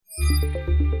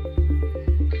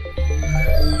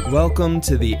Welcome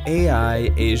to the AI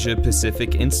Asia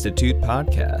Pacific Institute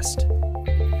podcast.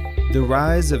 The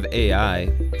rise of AI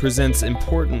presents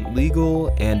important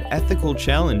legal and ethical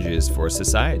challenges for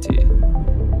society.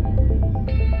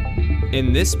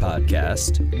 In this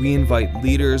podcast, we invite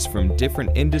leaders from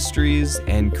different industries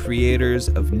and creators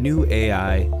of new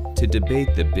AI to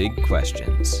debate the big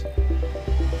questions.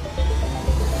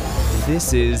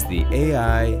 This is the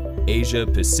AI Asia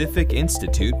Pacific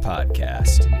Institute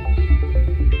podcast.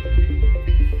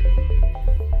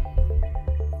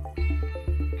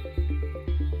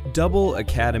 Double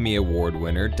Academy Award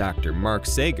winner Dr. Mark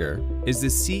Sager is the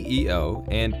CEO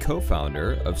and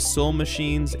co-founder of Soul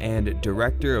Machines and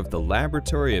director of the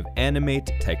Laboratory of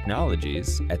Animate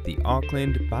Technologies at the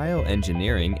Auckland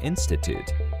Bioengineering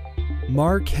Institute.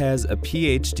 Mark has a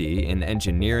PhD in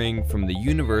engineering from the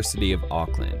University of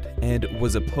Auckland and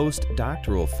was a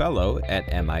postdoctoral fellow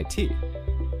at MIT.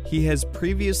 He has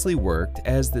previously worked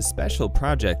as the Special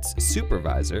Projects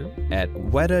Supervisor at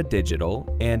Weta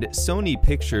Digital and Sony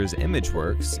Pictures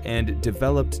Imageworks and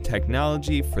developed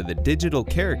technology for the digital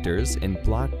characters in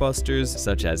blockbusters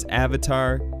such as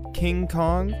Avatar, King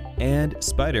Kong, and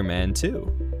Spider-Man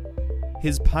 2.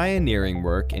 His pioneering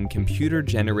work in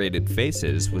computer-generated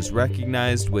faces was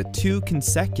recognized with 2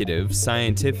 consecutive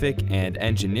scientific and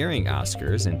engineering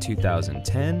Oscars in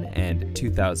 2010 and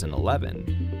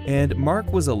 2011. And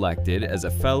Mark was elected as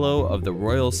a Fellow of the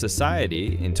Royal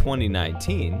Society in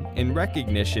 2019 in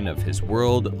recognition of his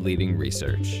world-leading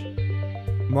research.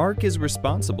 Mark is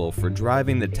responsible for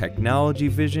driving the technology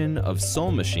vision of Soul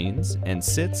Machines and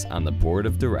sits on the board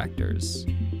of directors.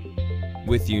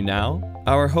 With you now,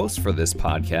 our host for this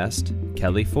podcast,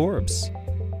 Kelly Forbes.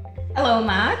 Hello,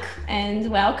 Mark,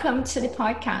 and welcome to the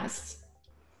podcast.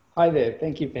 Hi there.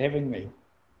 Thank you for having me.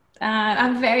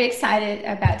 I'm very excited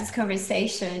about this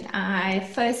conversation. I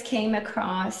first came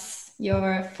across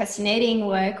your fascinating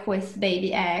work with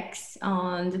Baby X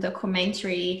on the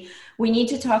documentary We Need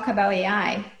to Talk About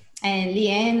AI. And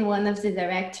Leanne, one of the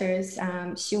directors,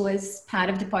 she was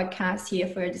part of the podcast here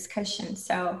for a discussion.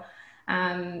 So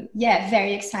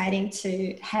very exciting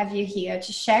to have you here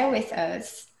to share with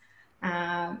us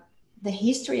the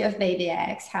history of Baby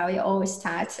X, how it all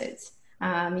started.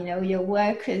 Your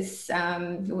work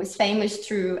was famous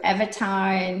through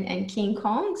Avatar and King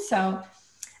Kong. So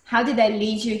how did that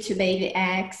lead you to Baby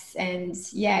X? And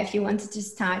if you wanted to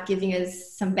start giving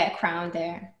us some background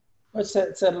there. It's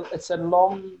a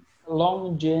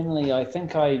long journey. I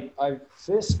think I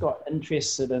first got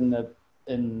interested in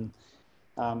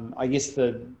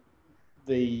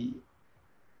the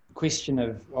question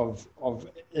of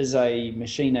is a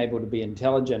machine able to be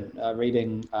intelligent?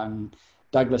 Reading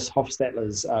Douglas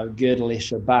Hofstadter's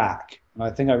Gödel Bark. And I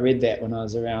think I read that when I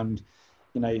was around,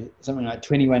 something like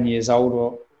 21 years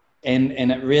old, and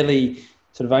it really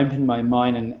sort of opened my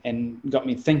mind and got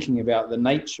me thinking about the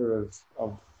nature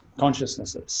of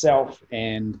consciousness itself.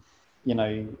 And,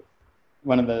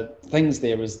 one of the things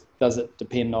there was, does it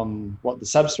depend on what the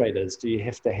substrate is? Do you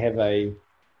have to have a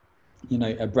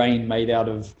brain made out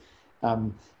of,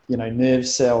 nerve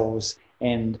cells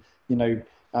and,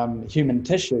 human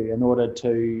tissue in order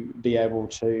to be able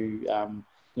to,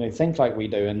 think like we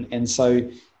do? And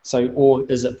so,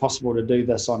 or is it possible to do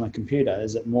this on a computer?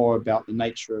 Is it more about the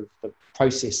nature of the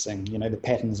processing, the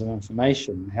patterns of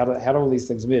information? How do all these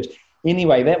things emerge?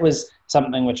 Anyway, that was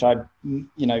something which I've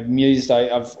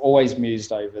always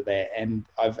mused over that. And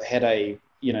I've had a,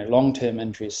 long-term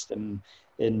interest in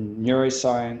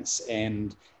neuroscience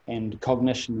and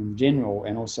cognition in general,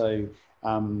 and also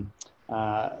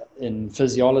in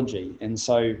physiology. And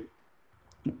so,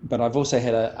 but I've also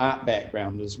had an art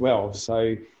background as well.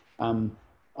 So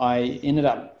I ended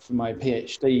up, for my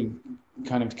PhD,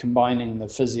 kind of combining the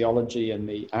physiology and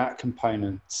the art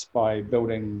components by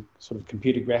building sort of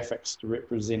computer graphics to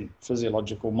represent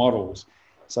physiological models.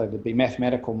 So there'd be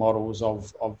mathematical models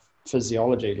of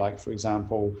physiology, like, for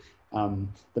example,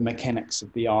 the mechanics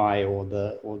of the eye or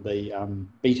the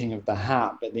beating of the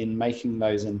heart, but then making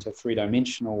those into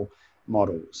 3-dimensional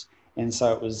models. And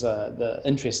so it was the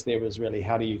interest there was really,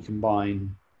 how do you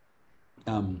combine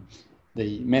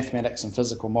the mathematics and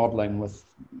physical modeling with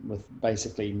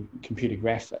basically computer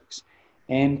graphics.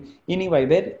 And anyway,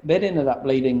 that ended up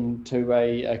leading to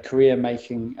a career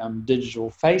making digital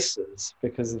faces,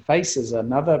 because the face is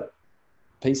another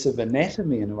piece of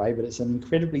anatomy in a way, but it's an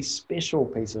incredibly special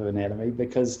piece of anatomy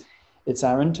because it's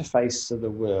our interface to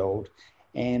the world,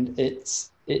 and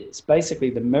it's basically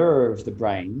the mirror of the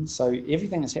brain. So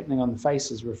everything that's happening on the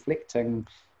face is reflecting,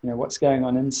 what's going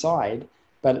on inside.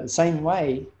 But in the same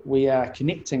way, we are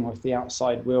connecting with the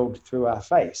outside world through our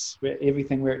face.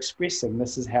 Everything we're expressing,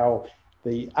 this is how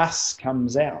the us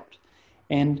comes out.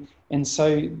 And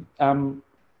so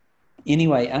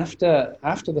anyway, after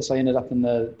this, I ended up in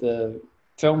the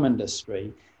film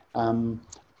industry. So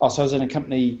I was in a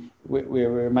company where we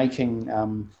were making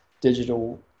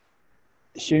digital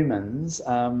humans,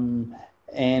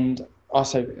 and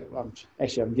also,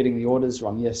 actually, I'm getting the orders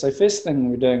wrong. Yeah. So first thing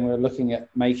we're looking at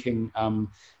making,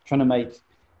 trying to make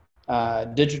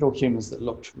digital humans that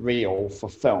looked real for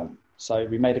film. So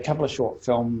we made a couple of short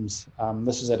films.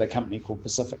 This was at a company called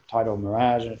Pacific Tidal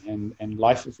Mirage and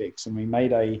Life Effects, and we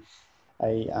made a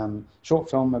short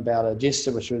film about a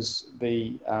jester, which was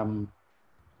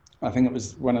I think it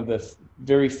was one of the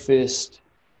very first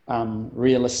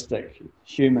realistic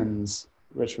humans,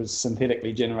 which was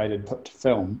synthetically generated, put to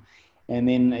film. And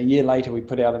then a year later, we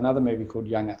put out another movie called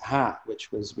Young at Heart,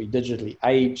 which was, we digitally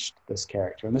aged this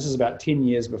character. And this is about 10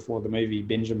 years before the movie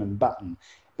Benjamin Button.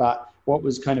 But what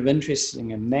was kind of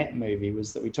interesting in that movie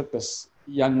was that we took this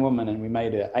young woman and we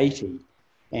made her 80.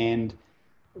 And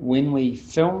when we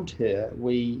filmed her,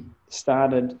 we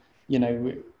started,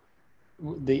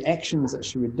 the actions that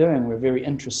she was doing were very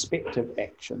introspective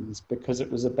actions, because it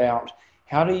was about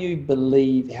how do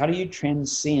you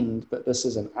transcend that this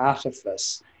is an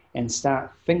artifice and start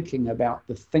thinking about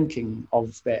the thinking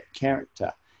of that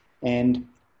character. And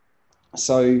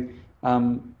so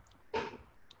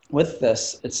with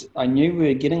this, I knew we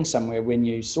were getting somewhere when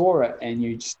you saw it and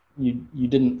you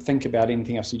didn't think about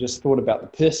anything else. You just thought about the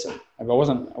person. I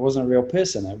wasn't a real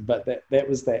person, but that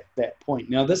was that point.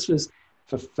 Now this was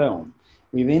for film.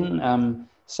 We then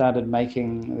started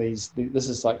making these. This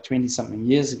is like 20-something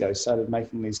years ago. Started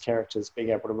making these characters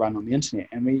being able to run on the internet,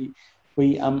 and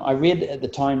I read at the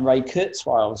time Ray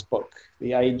Kurzweil's book,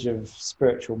 The Age of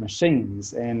Spiritual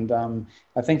Machines, and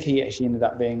I think he actually ended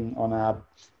up being on our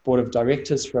board of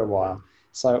directors for a while.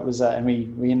 So it was,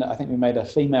 and I think we made a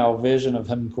female version of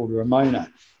him called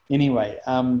Ramona. Anyway,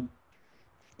 so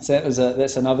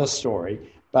that's another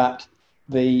story. But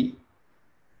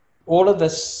all of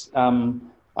this,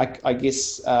 I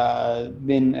guess,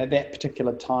 then at that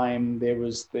particular time, there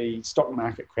was the stock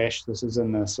market crash. This is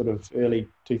in the sort of early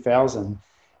 2000s.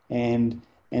 And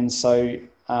so,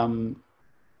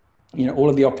 all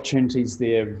of the opportunities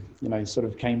there, sort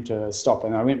of came to a stop.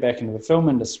 And I went back into the film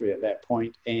industry at that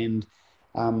point and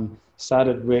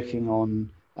started working on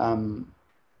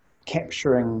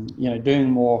capturing, doing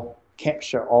more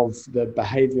capture of the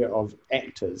behavior of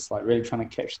actors, like really trying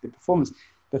to capture their performance.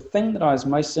 The thing that I was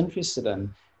most interested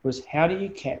in was how do you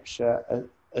capture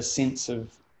a sense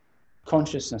of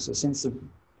consciousness, a sense of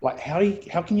like,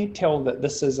 how can you tell that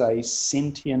this is a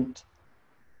sentient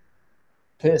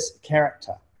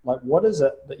character? Like, what is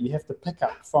it that you have to pick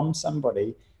up from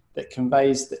somebody that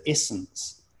conveys the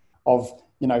essence of,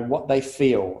 what they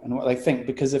feel and what they think?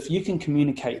 Because if you can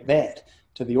communicate that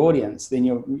to the audience, then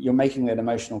you're making that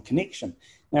emotional connection.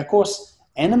 Now, of course,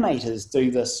 animators do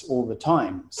this all the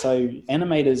time. So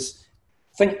animators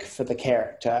think for the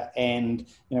character and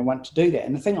want to do that.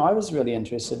 And the thing I was really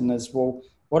interested in is, well,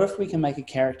 what if we can make a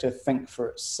character think for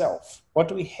itself? What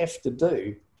do we have to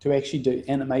do to actually do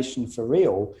animation for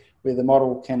real, where the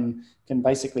model can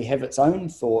basically have its own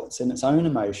thoughts and its own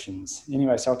emotions?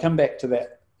 Anyway, so I'll come back to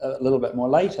that a little bit more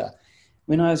later.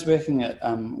 When I was working at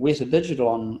Weta Digital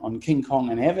on King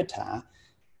Kong and Avatar,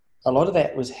 a lot of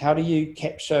that was how do you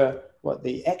capture what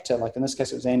the actor, like in this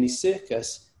case it was Andy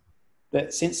Serkis,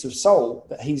 that sense of soul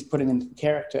that he's putting into the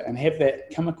character, and have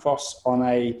that come across on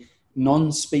a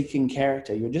non-speaking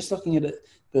character. You're just looking at it,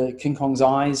 the King Kong's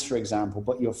eyes, for example,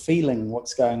 but you're feeling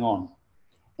what's going on.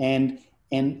 And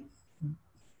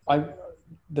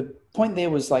the point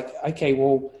there was like, okay,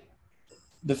 well,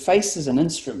 the face is an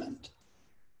instrument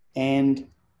and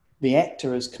the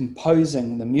actor is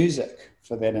composing the music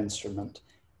for that instrument.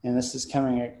 And this is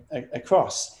coming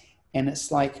across. And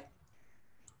it's like,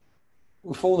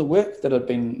 with all the work that I'd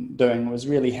been doing was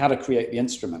really how to create the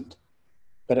instrument,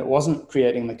 but it wasn't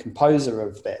creating the composer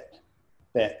of that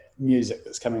music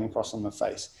that's coming across on the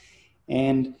face.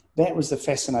 And that was the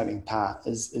fascinating part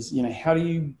is how do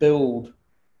you build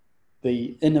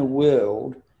the inner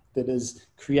world that is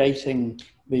creating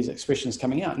these expressions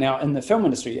coming out? Now, in the film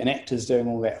industry, an actor's doing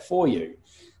all that for you.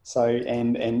 So,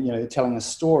 and telling a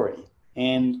story.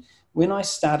 And when I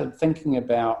started thinking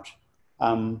about,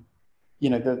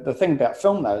 the thing about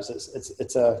film though is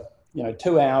it's a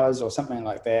 2 hours or something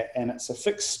like that, and it's a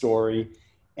fixed story,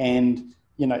 and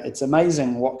it's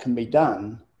amazing what can be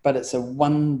done, but it's a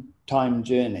one-time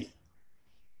journey.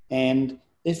 And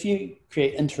if you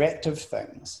create interactive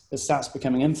things, it starts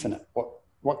becoming infinite.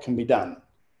 What can be done?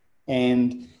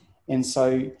 And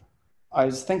so I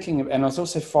was thinking, and I was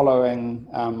also following,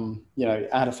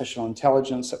 artificial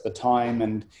intelligence at the time,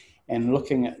 and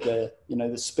looking at the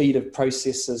speed of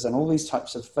processes and all these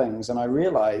types of things. And I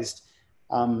realized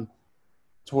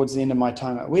towards the end of my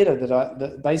time at Weta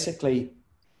that basically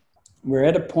we're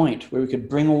at a point where we could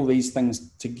bring all these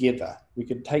things together. We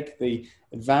could take the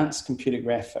advanced computer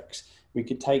graphics, we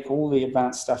could take all the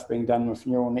advanced stuff being done with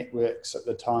neural networks at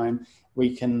the time.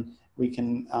 We can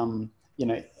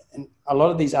and a lot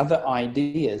of these other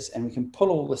ideas, and we can pull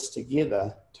all this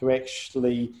together to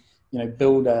actually,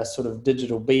 build a sort of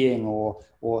digital being or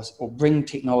bring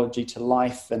technology to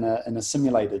life in a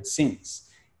simulated sense.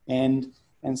 And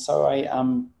so I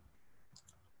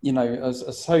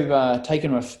was so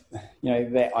taken with,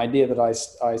 that idea that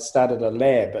I started a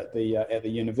lab at the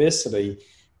university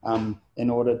in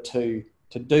order to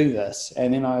do this.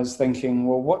 And then I was thinking,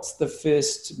 well, what's the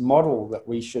first model that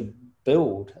we should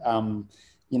build?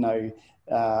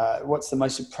 What's the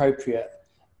most appropriate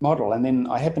model? And then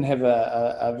I happened to have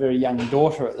a very young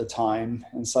daughter at the time.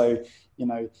 And so,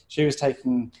 she was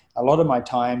taking a lot of my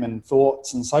time and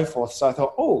thoughts and so forth. So I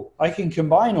thought, oh, I can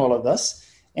combine all of this.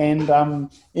 And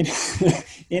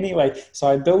anyway, so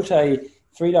I built a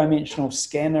 3-dimensional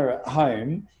scanner at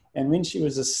home. And when she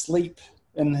was asleep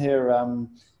in her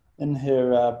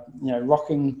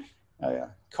rocking,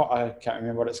 I can't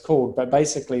remember what it's called, but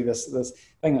basically this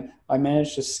thing, I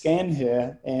managed to scan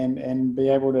her and be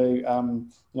able to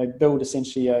build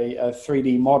essentially a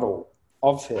 3D model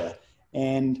of her.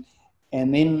 And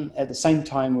then at the same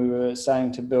time we were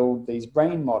starting to build these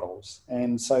brain models.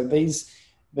 And so these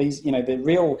the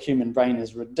real human brain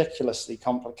is ridiculously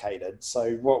complicated.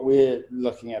 So what we're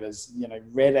looking at is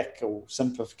radical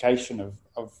simplification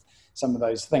of some of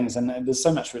those things. And there's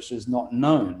so much which is not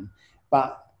known,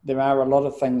 but there are a lot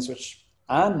of things which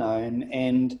are known,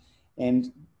 and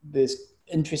there's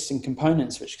interesting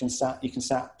components which you can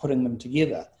start putting them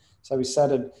together. So we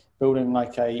started building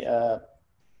like a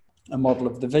model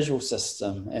of the visual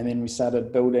system, and then we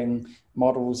started building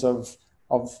models of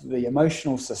the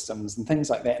emotional systems and things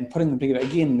like that, and putting them together.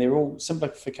 Again, they're all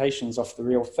simplifications of the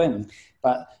real thing,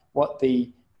 but what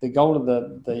the goal of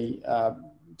the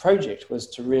project was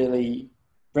to really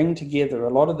bring together a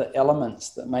lot of the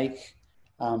elements that make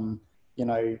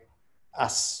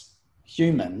us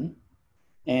human,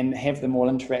 and have them all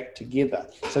interact together.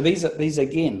 So these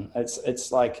again,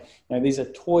 it's like, these are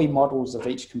toy models of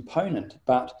each component,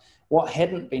 but what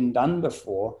hadn't been done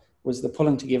before was the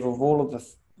pulling together of all of the,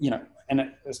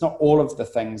 and it's not all of the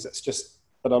things,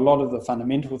 but a lot of the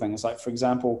fundamental things. Like, for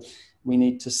example, we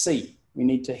need to see, we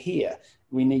need to hear,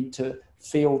 we need to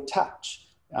feel touch,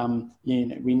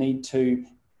 we need to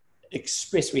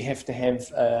express, we have to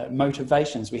have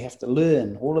motivations, we have to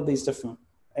learn, all of these different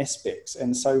aspects.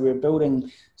 And so we're building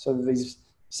sort of these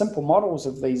simple models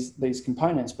of these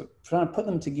components, but trying to put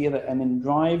them together and then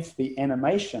drive the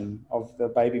animation of the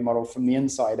baby model from the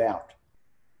inside out.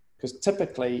 Because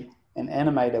typically an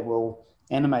animator will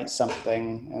animate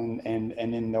something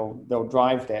and then they'll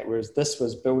drive that, whereas this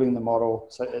was building the model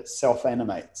so it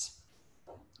self-animates.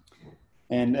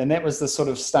 And that was the sort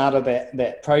of start of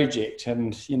that project,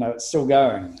 and it's still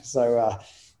going. So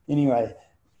anyway.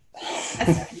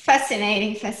 That's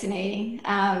fascinating.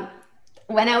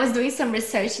 When I was doing some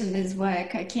research in this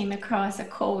work, I came across a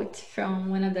quote from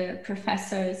one of the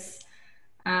professors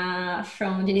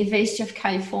from the University of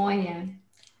California,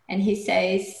 and he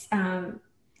says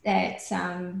that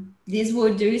this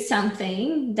will do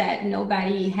something that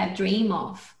nobody had dreamed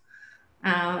of,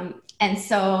 and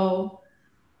so.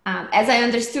 As I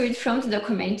understood from the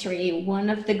documentary, one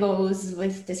of the goals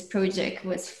with this project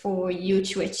was for you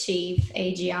to achieve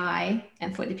AGI,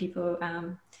 and for the people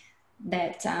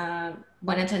that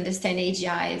wanted to understand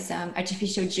AGI is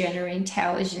artificial general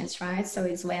intelligence, right? So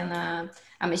it's when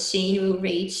a machine will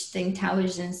reach the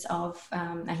intelligence of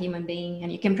a human being,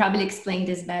 and you can probably explain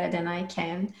this better than I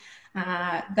can.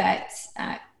 But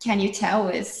can you tell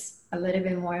us a little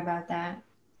bit more about that?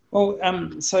 Well,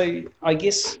 so I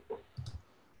guess.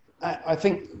 I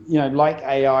think, like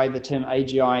AI, the term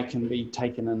AGI can be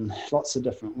taken in lots of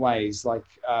different ways. Like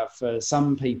for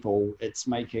some people, it's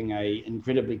making an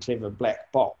incredibly clever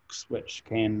black box, which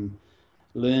can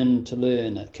learn to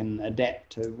learn. It can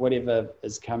adapt to whatever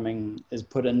is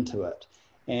put into it.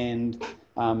 And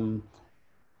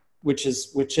which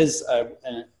is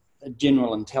a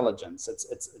general intelligence.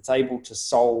 It's able to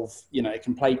solve, it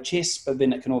can play chess, but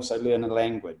then it can also learn a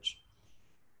language.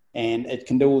 And it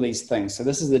can do all these things. So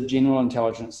this is the general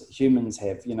intelligence that humans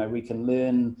have. We can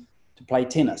learn to play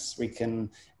tennis. We can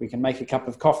make a cup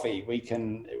of coffee. We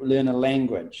can learn a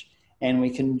language, and we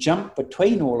can jump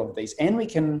between all of these. And we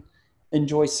can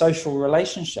enjoy social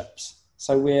relationships.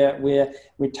 So we're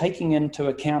taking into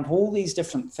account all these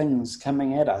different things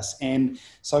coming at us. And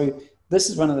so this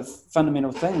is one of the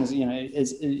fundamental things,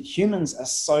 is humans are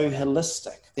so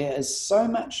holistic. There is so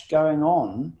much going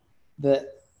on that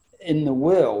in the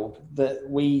world that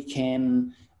we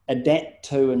can adapt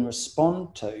to and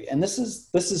respond to. And this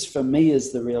is for me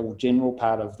is the real general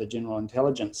part of the general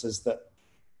intelligence, is that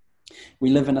we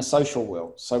live in a social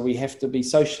world, so we have to be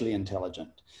socially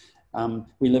intelligent.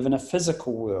 We live in a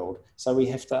physical world, so we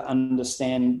have to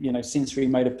understand, sensory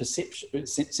motor perception,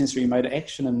 sensory motor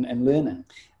action, and learning.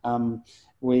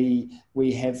 We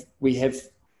have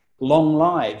long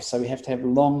lives, so we have to have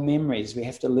long memories. We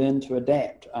have to learn to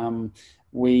adapt. All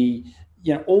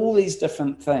these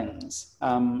different things.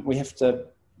 We have to,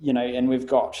 and we've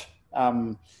got,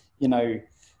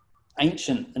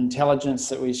 ancient intelligence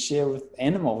that we share with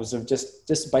animals of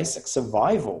just basic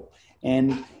survival.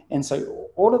 And so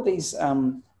all of these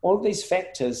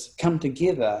factors come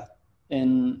together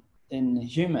in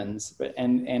humans,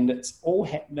 and it's all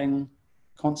happening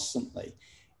constantly,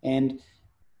 and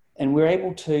we're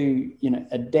able to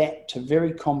adapt to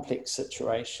very complex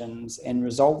situations and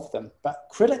resolve them. But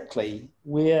critically,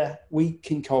 we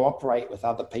can cooperate with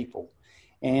other people,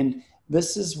 and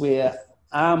this is where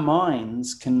our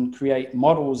minds can create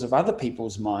models of other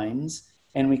people's minds,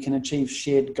 and we can achieve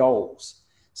shared goals.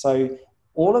 So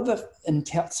all of so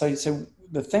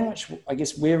the thing which I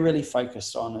guess we're really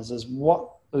focused on is what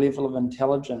level of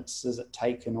intelligence does it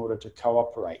take in order to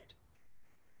cooperate?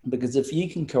 Because if you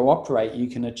can cooperate, you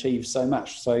can achieve so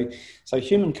much. So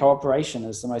human cooperation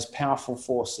is the most powerful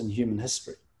force in human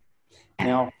history.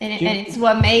 Now, and it's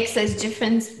what makes us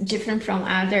different from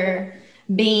other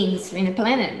beings in the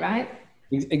planet, right?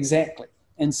 Exactly.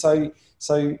 And so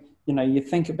you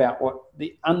think about what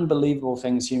the unbelievable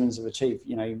things humans have achieved.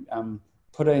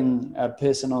 Putting a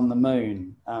person on the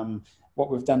moon, what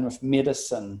we've done with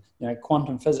medicine,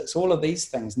 quantum physics, all of these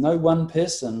things. No one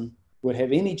person would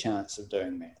have any chance of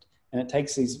doing that. And it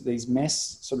takes these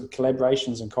mass sort of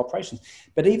collaborations and cooperations.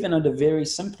 But even at a very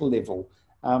simple level,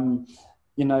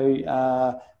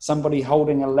 somebody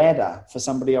holding a ladder for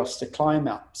somebody else to climb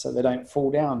up so they don't fall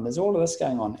down. There's all of this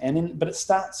going on. But it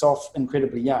starts off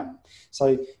incredibly young.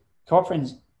 So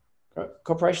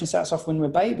cooperation starts off when we're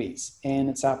babies, and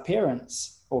it's our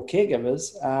parents or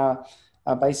caregivers are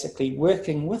basically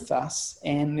working with us,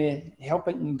 and they're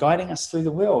helping and guiding us through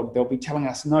the world. They'll be telling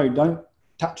us, no, don't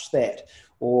touch that,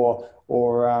 or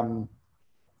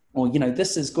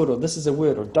this is good, or this is a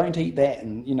word, or don't eat that.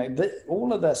 And,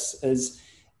 all of this is,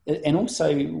 and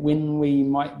also when we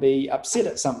might be upset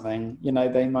at something,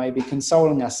 they may be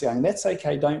consoling us, saying, that's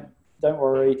okay, don't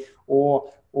worry, or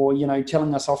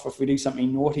telling us off if we do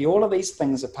something naughty. All of these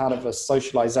things are part of a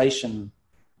socialization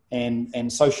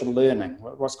and social learning,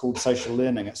 what's called social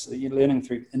learning. It's you're learning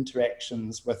through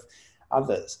interactions with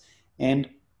others. And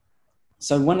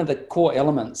so one of the core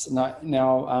elements, now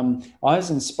I was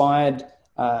inspired,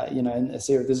 in this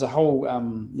area, there's a whole,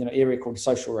 area called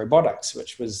social robotics,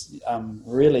 which was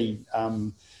really,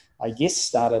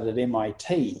 started at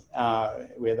MIT,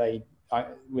 where they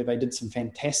did some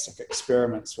fantastic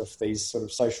experiments with these sort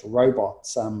of social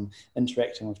robots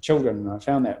interacting with children. And I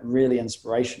found that really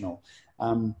inspirational.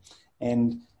 But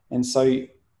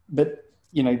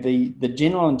the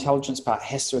general intelligence part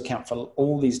has to account for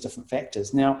all these different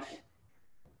factors. Now,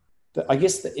 I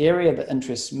guess the area that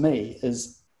interests me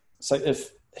is, so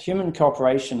if human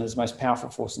cooperation is the most powerful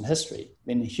force in history,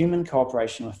 then human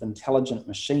cooperation with intelligent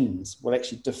machines will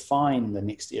actually define the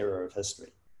next era of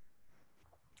history.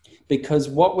 Because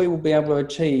what we will be able to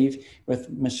achieve with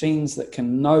machines that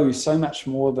can know so much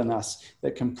more than us,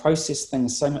 that can process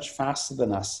things so much faster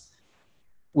than us,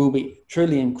 will be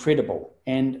truly incredible.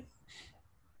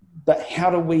 But how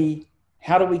do we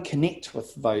connect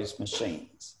with those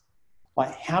machines?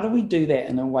 Like, how do we do that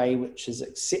in a way which is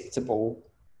acceptable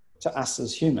to us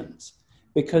as humans?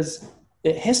 Because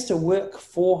it has to work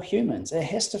for humans. It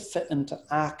has to fit into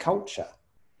our culture.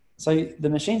 So the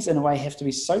machines, in a way, have to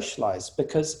be socialized,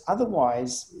 because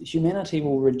otherwise humanity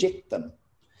will reject them.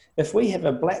 If we have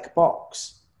a black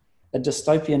box, a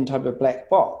dystopian type of black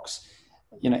box,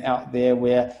 out there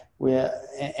where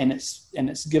it's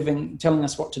telling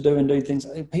us what to do and do things,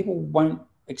 people won't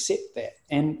accept that.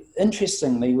 And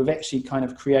interestingly, we're actually kind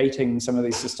of creating some of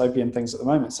these dystopian things at the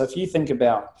moment. So if you think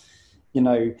about,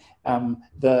 the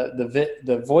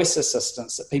voice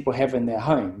assistants that people have in their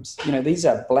homes, these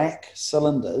are black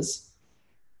cylinders,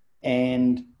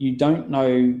 and you don't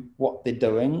know what they're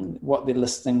doing, what they're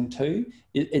listening to.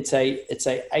 It's a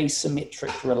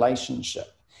asymmetric relationship.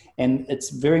 And it's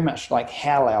very much like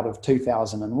HAL out of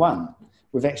 2001,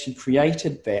 we've actually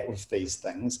created that with these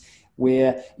things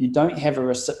where you don't have a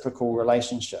reciprocal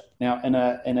relationship. Now, in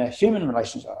a human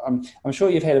relationship, I'm sure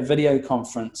you've had a video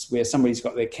conference where somebody's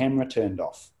got their camera turned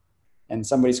off and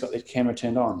somebody's got their camera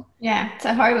turned on. Yeah, it's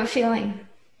a horrible feeling.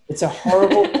 It's a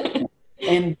horrible feeling.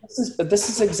 And this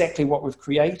is exactly what we've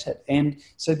created. And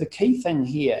so the key thing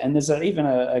here, and there's even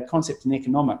a concept in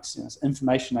economics,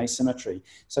 information asymmetry.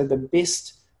 So the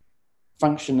best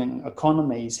functioning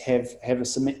economies have a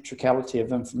symmetricality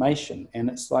of information. And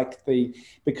it's like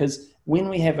because when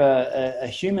we have a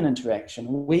human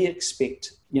interaction, we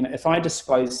expect, if I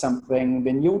disclose something,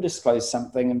 then you'll disclose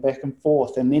something, and back and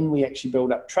forth. And then we actually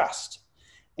build up trust.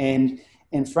 And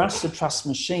for us to trust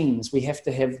machines, we have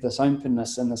to have this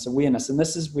openness and this awareness. And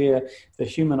this is where the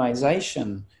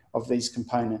humanization of these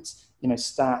components,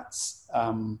 starts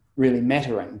really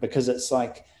mattering, because it's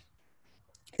like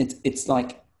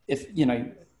if,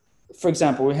 for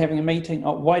example, we're having a meeting.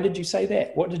 Oh, why did you say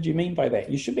that? What did you mean by that?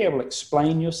 You should be able to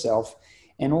explain yourself.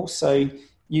 And also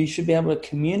you should be able to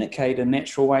communicate in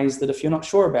natural ways that if you're not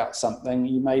sure about something,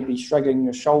 you may be shrugging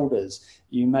your shoulders,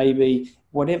 you may be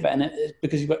whatever, and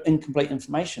because you've got incomplete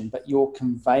information, but you're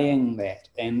conveying that.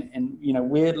 And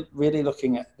we're really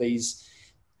looking at these,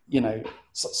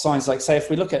 signs, like, say, if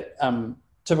we look at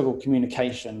typical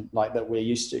communication like that we're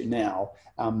used to now,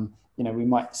 we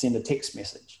might send a text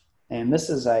message. And this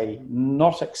is the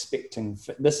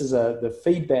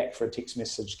feedback for a text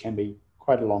message can be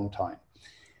quite a long time.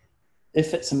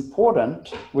 If it's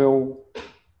important, we'll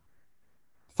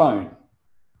phone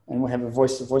and we'll have a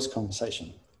voice-to-voice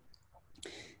conversation.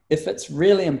 If it's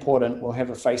really important, we'll have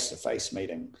a face-to-face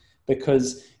meeting,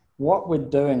 because what we're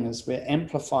doing is we're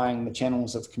amplifying the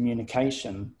channels of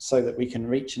communication so that we can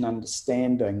reach an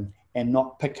understanding and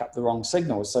not pick up the wrong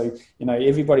signals. So,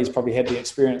 everybody's probably had the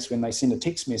experience when they send a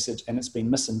text message and it's been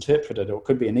misinterpreted, or it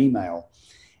could be an email.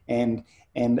 And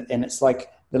it's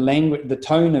like the language, the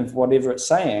tone of whatever it's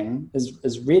saying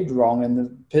is read wrong and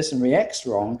the person reacts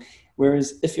wrong.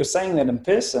 Whereas if you're saying that in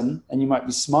person and you might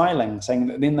be smiling, saying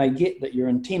that, then they get that your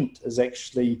intent is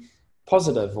actually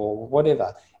positive or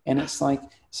whatever. And it's like,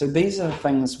 so these are the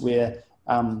things where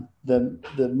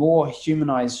the more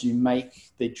humanized you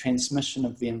make the transmission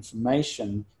of the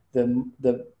information, the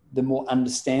more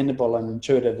understandable and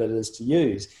intuitive it is to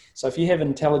use. So if you have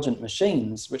intelligent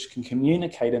machines which can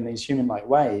communicate in these human-like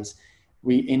ways,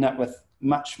 we end up with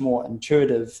much more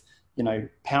intuitive,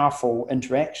 powerful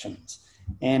interactions.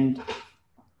 And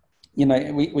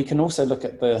we can also look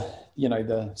at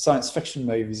the science fiction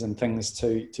movies and things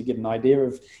to get an idea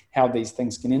of how these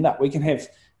things can end up. We can have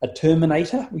a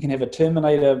Terminator. We can have a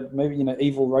Terminator movie,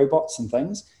 evil robots and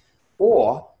things,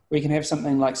 or we can have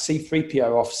something like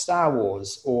C-3PO off Star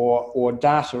Wars or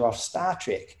Data off Star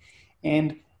Trek.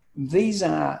 And these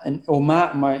are, one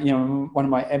of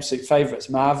my absolute favorites,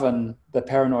 Marvin, the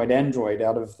paranoid android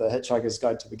out of The Hitchhiker's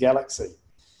Guide to the Galaxy.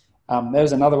 That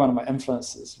was another one of my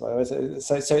influences.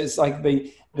 So it's like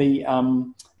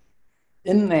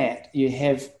in that you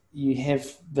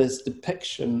have this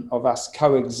depiction of us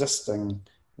coexisting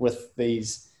with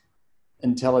these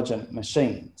intelligent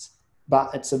machines, but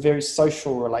it's a very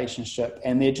social relationship,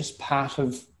 and they're just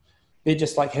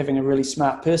like having a really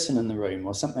smart person in the room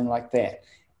or something like that.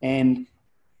 And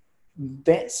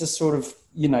that's a sort of,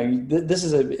 this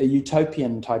is a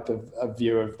utopian type of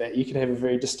view of that. You could have a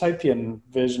very dystopian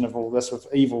version of all this with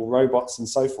evil robots and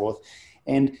so forth.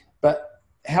 But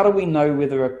how do we know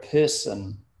whether a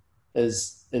person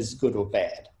is good or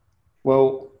bad?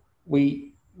 Well,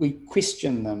 we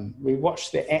question them, we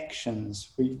watch their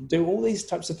actions, we do all these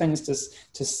types of things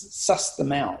to suss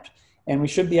them out. And we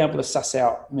should be able to suss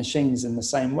out machines in the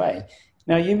same way.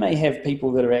 Now, you may have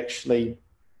people that are actually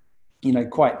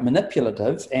quite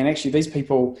manipulative, and actually these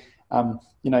people,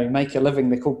 make a living.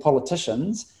 They're called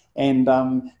politicians, and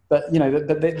but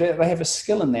they have a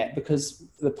skill in that, because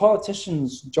the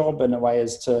politician's job in a way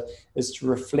is to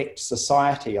reflect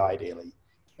society ideally,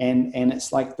 and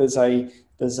it's like there's a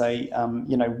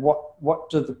what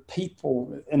do the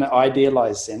people, in an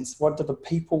idealized sense, what do the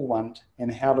people want,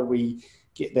 and how do we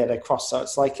get that across? So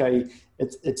it's like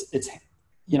it's.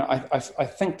 I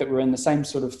think that we're in the same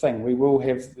sort of thing. We will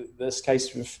have this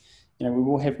case with, we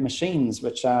will have machines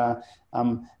which are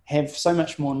have so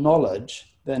much more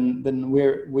knowledge than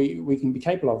we can be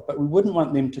capable of, but we wouldn't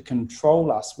want them to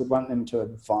control us. We'd want them to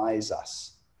advise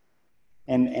us,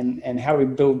 and how we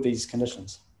build these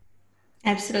conditions.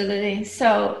 Absolutely.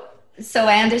 So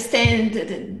I understand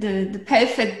the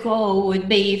perfect goal would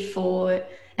be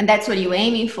and that's what you're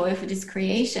aiming for this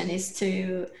creation, is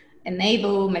to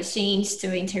enable machines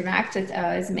to interact with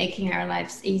us, making our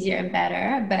lives easier and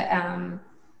better. But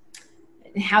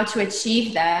how to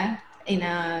achieve that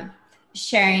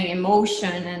sharing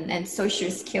emotion and social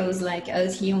skills like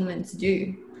us humans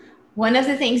do. One of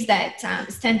the things that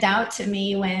stand out to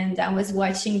me when I was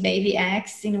watching Baby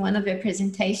X in one of their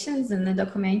presentations in the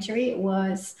documentary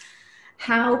was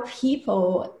how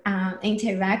people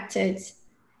interacted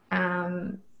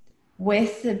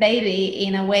with the baby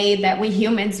in a way that we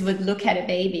humans would look at a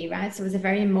baby, right? So it was a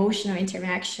very emotional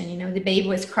interaction. You know, the baby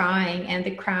was crying and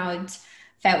the crowd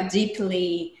felt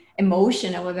deeply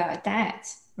emotional about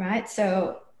that, right?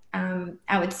 So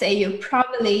I would say you're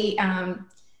probably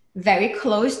very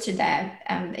close to that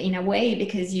in a way,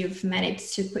 because you've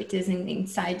managed to put this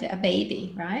inside a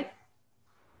baby, right?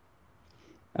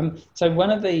 So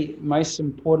one of the most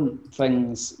important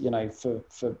things, you know, for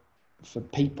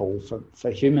people,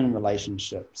 for human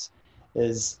relationships,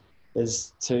 is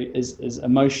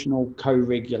emotional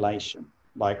co-regulation.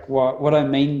 Like what I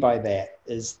mean by that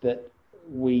is that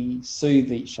we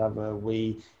soothe each other,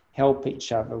 we help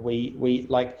each other, we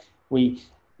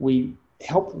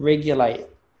help regulate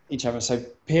each other. So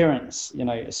parents, you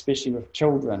know, especially with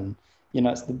children, you know,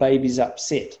 it's the baby's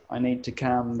upset, I need to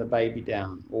calm the baby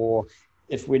down. Or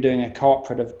if we're doing a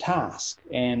cooperative task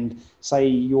and say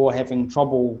you're having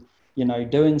trouble, you know,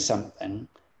 doing something,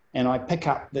 and I pick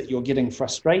up that you're getting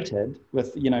frustrated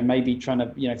with, you know, maybe trying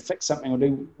to, you know, fix something or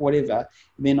do whatever,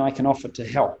 then I can offer to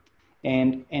help.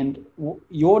 And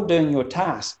you're doing your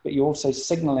task, but you're also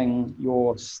signaling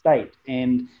your state.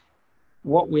 And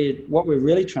what we're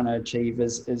really trying to achieve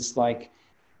is like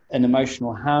an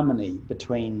emotional harmony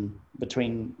between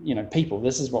you know, people.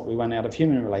 This is what we want out of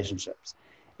human relationships.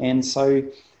 And so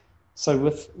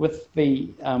with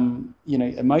the you know,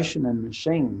 emotion in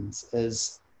machines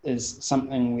is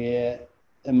something where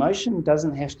emotion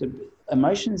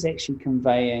is actually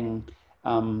conveying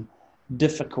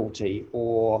difficulty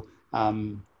or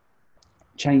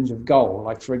change of goal.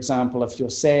 Like, for example, if you're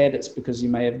sad, it's because you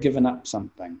may have given up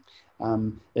something.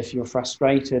 If you're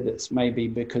frustrated, it's maybe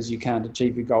because you can't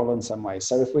achieve your goal in some way.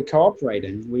 So if we're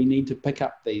cooperating, we need to pick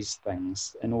up these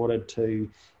things in order to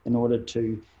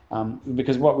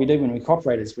because what we do when we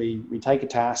cooperate is we take a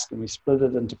task and we split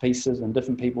it into pieces, and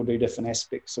different people do different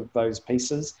aspects of those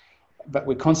pieces, but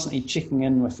we're constantly checking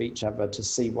in with each other to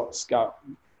see what's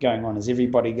going on. Is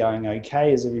everybody going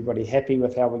okay? Is everybody happy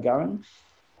with how we're going?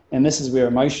 And this is where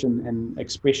emotion and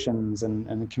expressions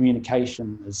and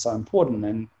communication is so important.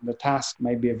 And the task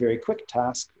may be a very quick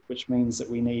task, which means that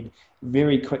we need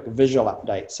very quick visual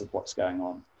updates of what's going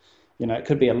on. You know, it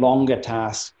could be a longer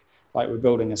task, like we're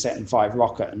building a Saturn V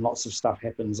rocket and lots of stuff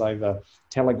happens over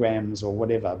telegrams or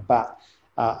whatever. But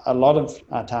a lot of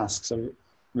our tasks are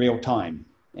real time.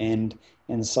 And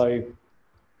so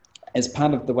as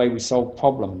part of the way we solve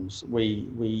problems,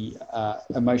 we are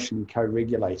emotionally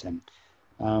co-regulating.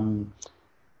 And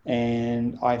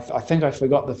I think I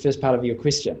forgot the first part of your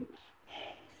question.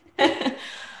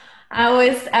 I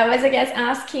was, I guess,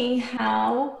 asking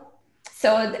how,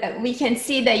 so we can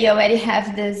see that you already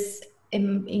have this,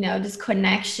 you know, this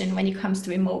connection when it comes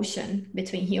to emotion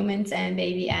between humans and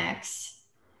Baby X.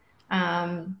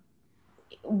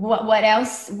 What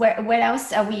else, where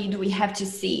else do we have to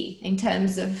see in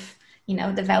terms of, you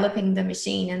know, developing the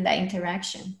machine and the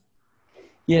interaction?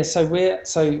 Yeah, so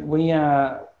we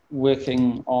are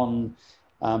working on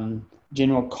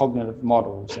general cognitive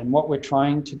models, and what we're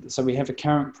trying to, so we have a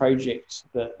current project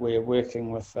that we're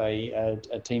working with a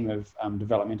team of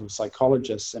developmental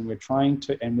psychologists, and we're trying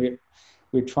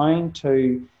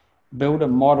to build a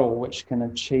model which can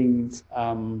achieve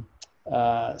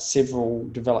several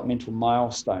developmental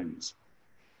milestones.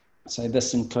 So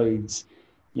this includes,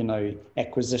 you know,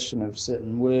 acquisition of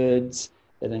certain words.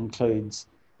 It includes,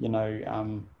 you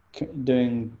know,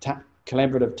 doing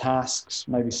collaborative tasks,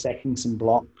 maybe stacking some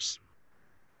blocks,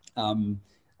 you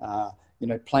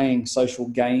know, playing social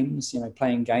games, you know,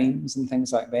 playing games and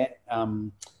things like that.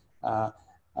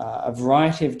 A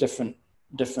variety of different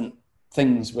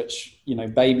things which, you know,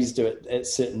 babies do at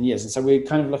certain years. And so we're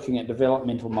kind of looking at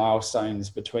developmental milestones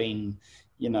between,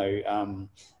 you know,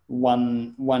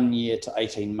 1 year to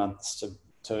 18 months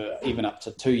to even up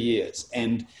to 2 years.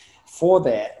 And for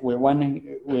that, we've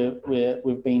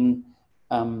been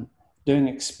doing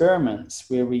experiments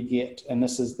where we get, and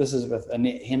this is with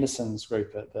Annette Henderson's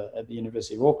group at the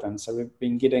University of Auckland. So we've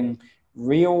been getting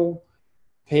real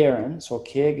parents or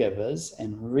caregivers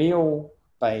and real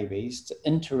babies to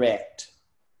interact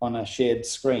on a shared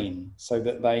screen, so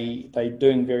that they're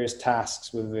doing various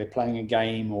tasks, whether they're playing a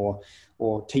game or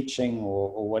teaching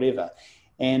or whatever.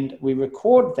 And we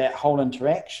record that whole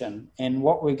interaction. And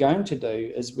what we're going to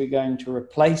do is we're going to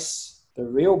replace the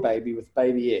real baby with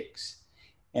Baby X,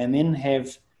 and then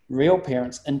have real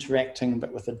parents interacting,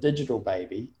 but with a digital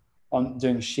baby. on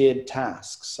doing shared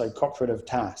tasks, so cooperative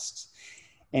tasks.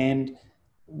 And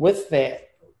with that,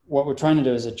 what we're trying to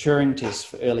do is a Turing test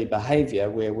for early behavior,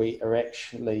 where we are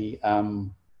actually,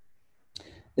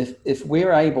 if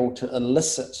we're able to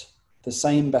elicit the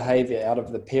same behavior out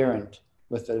of the parent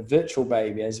with a virtual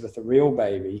baby as with a real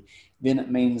baby, then it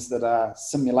means that our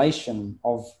simulation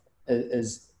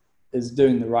is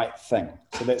doing the right thing.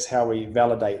 So that's how we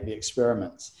validate the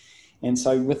experiments. And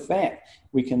so with that,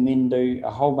 we can then do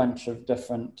a whole bunch of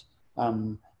different,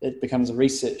 it becomes a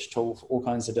research tool for all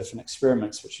kinds of different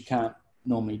experiments, which you can't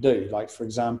normally do. Like, for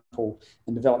example,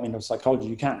 in developmental psychology,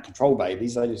 you can't control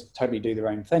babies. They just totally do their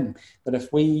own thing. But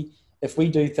if we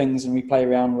do things and we play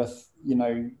around with,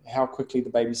 how quickly the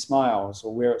baby smiles,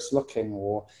 or where it's looking,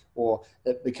 or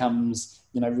it becomes,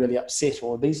 really upset,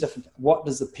 or these different, what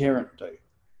does the parent do?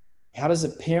 How does a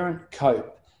parent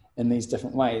cope in these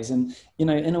different ways? And,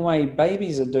 in a way,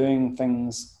 babies are doing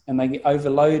things and they get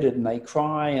overloaded and they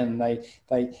cry and they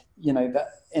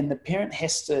and the parent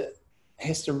has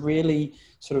to really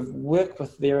sort of work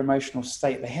with their emotional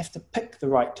state. They have to pick the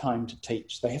right time to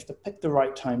teach. They have to pick the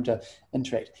right time to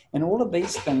interact. And all of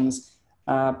these things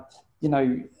are,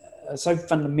 are so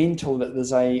fundamental that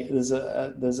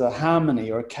there's a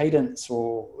harmony or a cadence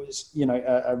or,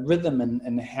 a rhythm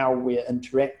in how we're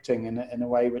interacting in a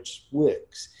way which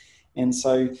works. And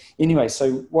so anyway,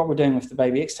 so what we're doing with the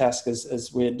Baby X task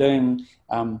is we're doing,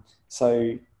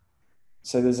 so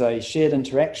there's a shared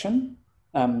interaction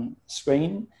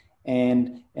screen,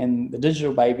 and the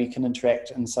digital baby can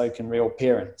interact, and so can real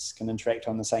parents can interact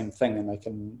on the same thing, and they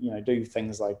can do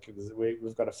things like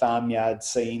we've got a farmyard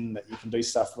scene that you can do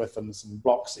stuff with, and some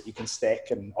blocks that you can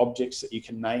stack and objects that you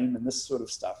can name and this sort of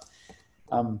stuff.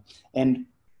 And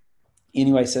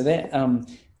anyway, so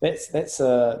that's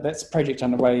a project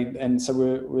underway, and so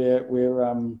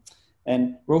we're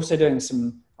also doing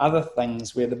some other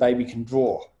things where the baby can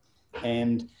draw,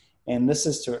 and this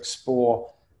is to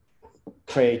explore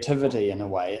creativity in a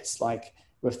way. It's like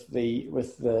with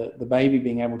the baby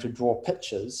being able to draw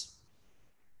pictures,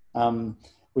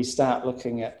 we start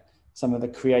looking at some of the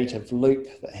creative loop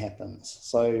that happens.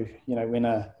 So when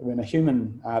a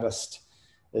human artist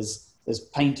is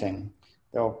painting,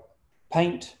 they'll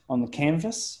paint on the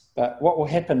canvas, but what will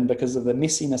happen because of the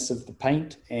messiness of the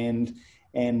paint and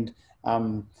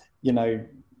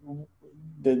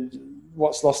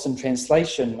what's lost in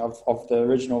translation of the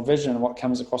original vision and what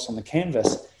comes across on the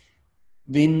canvas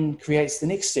then creates the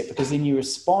next step, because then you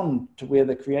respond to where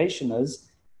the creation is,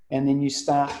 and then you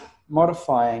start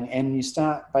modifying, and you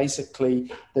start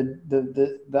basically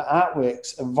the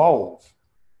artworks evolve.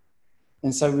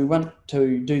 And so we want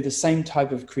to do the same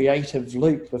type of creative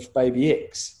loop with Baby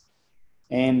X.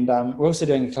 And we're also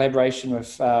doing a collaboration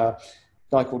with a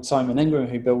guy called Simon Ingram,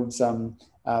 who builds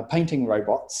painting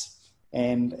robots.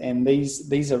 And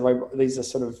these are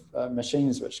sort of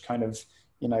machines which kind of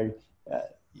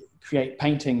create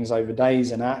paintings over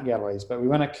days in art galleries. But we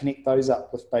want to connect those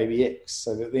up with Baby X,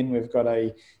 so that then we've got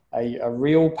a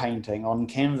real painting on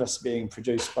canvas being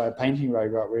produced by a painting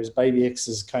robot, whereas Baby X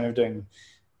is kind of doing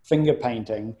finger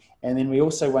painting. And then we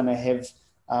also want to have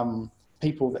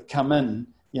people that come in,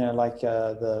 like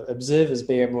the observers,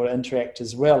 be able to interact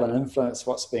as well and influence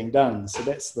what's being done. So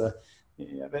that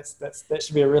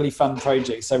should be a really fun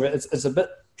project. So it's a bit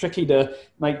tricky to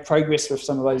make progress with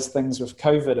some of those things with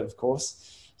COVID, of course.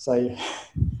 So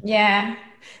yeah,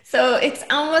 so it's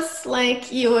almost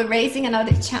like you were raising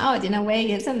another child in a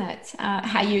way, isn't it?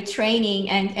 How you're training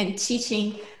and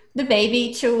teaching the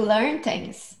baby to learn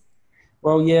things.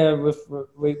 Well, yeah,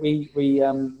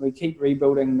 we keep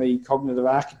rebuilding the cognitive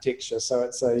architecture, so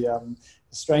it's a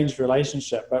strange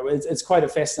relationship, but it's quite a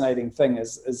fascinating thing.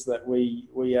 Is that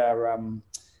we are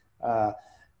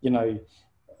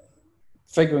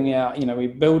figuring out, we're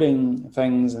building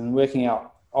things and working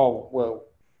out,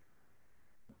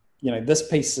 this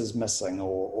piece is missing,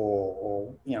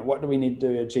 or what do we need to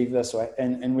do to achieve this?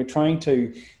 And we're trying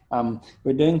to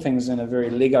we're doing things in a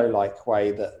very Lego-like way,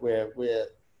 that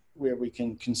where we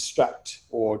can construct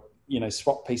or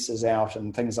swap pieces out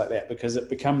and things like that, because it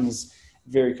becomes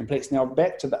very complex. Now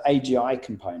back to the AGI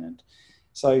component.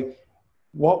 So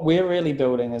what we're really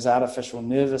building is artificial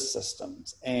nervous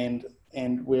systems, and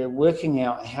we're working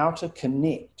out how to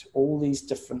connect all these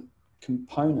different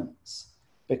components,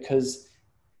 because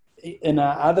in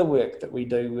our other work that we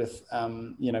do with,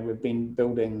 we've been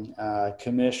building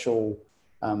commercial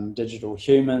digital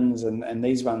humans, and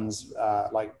these ones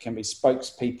can be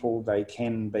spokespeople, they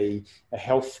can be a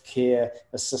healthcare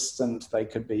assistant, they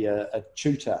could be a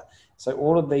tutor. So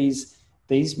all of these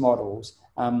models,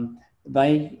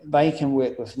 they can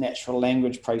work with natural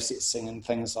language processing and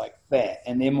things like that,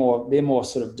 and they're more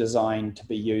sort of designed to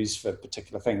be used for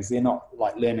particular things. They're not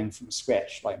like learning from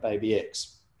scratch like Baby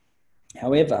X.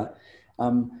 However,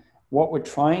 what we're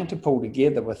trying to pull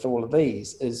together with all of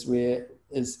these is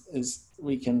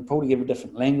we can pull together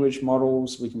different language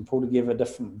models, we can pull together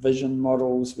different vision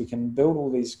models, we can build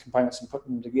all these components and put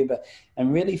them together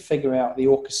and really figure out the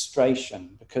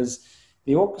orchestration, because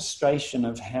the orchestration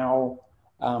of how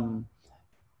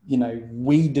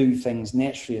we do things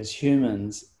naturally as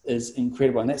humans is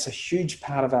incredible. And that's a huge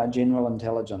part of our general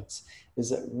intelligence, is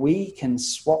that we can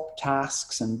swap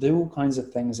tasks and do all kinds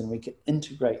of things, and we can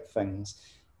integrate things.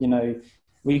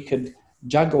 We could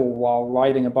juggle while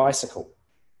riding a bicycle,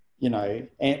 and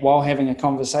while having a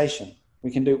conversation.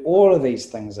 We can do all of these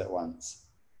things at once.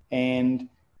 And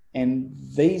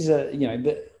these are,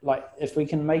 like if we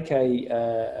can make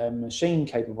a machine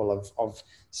capable of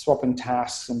swapping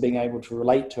tasks and being able to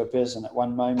relate to a person at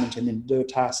one moment and then do a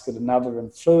task at another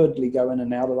and fluidly go in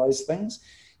and out of those things,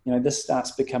 this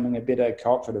starts becoming a better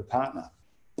cooperative partner.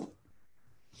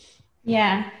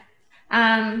 Yeah.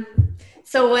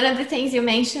 So one of the things you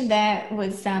mentioned there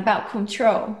was about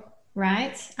control,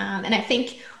 right? And I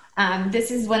think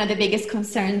this is one of the biggest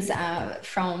concerns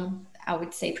from, I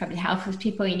would say, probably half of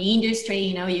people in the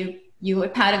industry. You were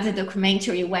part of the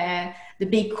documentary where the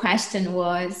big question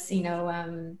was,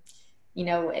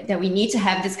 that we need to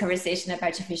have this conversation about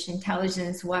artificial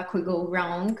intelligence. What could go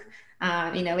wrong?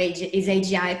 Is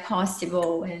AGI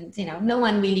possible? And, no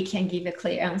one really can give a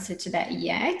clear answer to that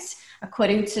yet.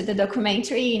 According to the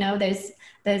documentary,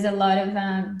 there's a lot of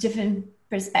different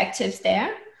perspectives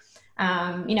there.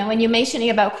 When you're mentioning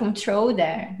about control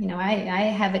there, I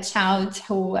have a child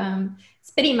who is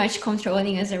pretty much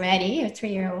controlling us already, a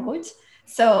 3-year-old.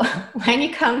 So when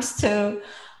it comes to,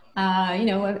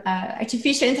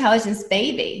 artificial intelligence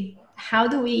baby, how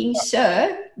do we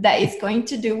ensure that it's going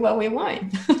to do what we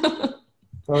want?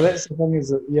 Well, that's the thing, is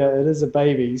that, it is a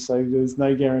baby, so there's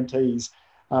no guarantees.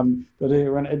 But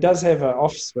it does have an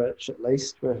off switch, at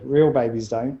least, where real babies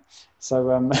don't.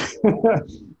 So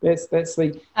that's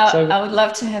the. I would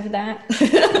love to have that.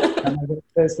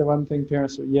 That's the one thing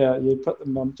parents. You put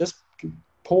them on. Just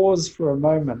pause for a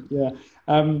moment.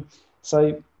 One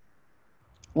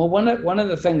of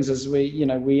the things is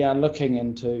we are looking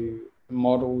into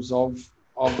models of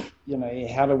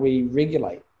how do we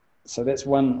regulate. So that's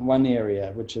one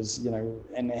area, which is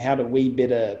and how do we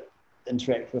better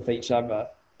interact with each other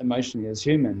emotionally as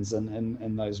humans, and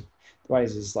in those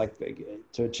ways is like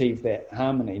to achieve that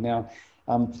harmony. Now,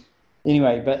 but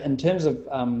in terms of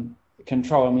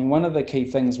control, one of the key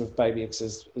things with Baby X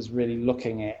is really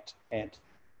looking at an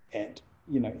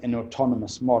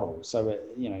autonomous model. So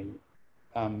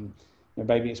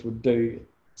Baby X would do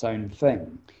its own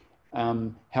thing.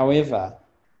 However,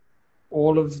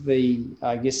 all of the,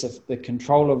 if the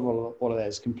control of all of that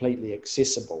is completely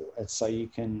accessible. So you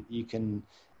can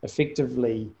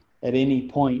effectively at any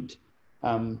point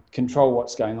control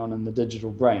what's going on in the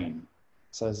digital brain.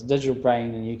 So it's a digital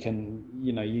brain, and you can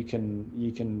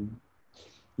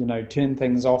turn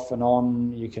things off and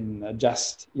on. You can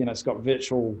adjust. It's got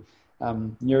virtual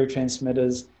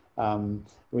neurotransmitters.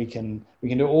 We can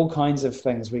do all kinds of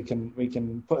things. We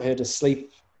can put her to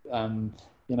sleep,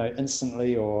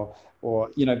 instantly, or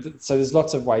so there's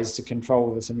lots of ways to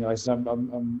control the simulation.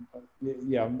 I'm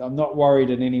not worried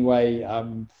in any way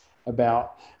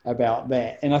about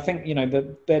that. And I think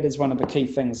that is one of the key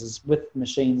things is with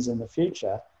machines in the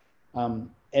future.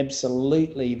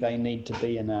 Absolutely, they need to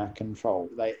be in our control.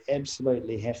 They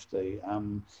absolutely have to.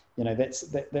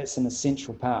 That's an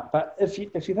essential part. But if you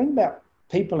think about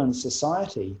people in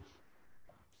society,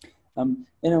 in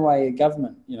a way, a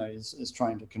government is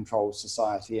trying to control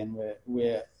society, and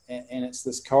and it's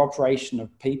this cooperation of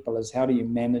people. Is how do you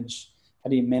manage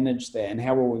that, and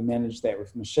how will we manage that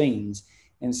with machines?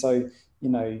 And so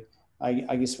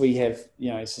I guess we have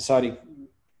society.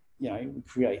 We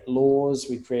create laws,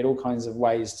 we create all kinds of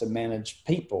ways to manage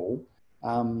people,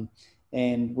 and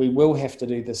we will have to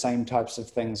do the same types of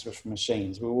things with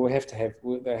machines. They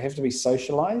have to be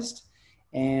socialized,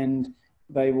 and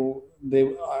I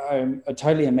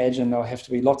totally imagine there'll have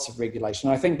to be lots of regulation.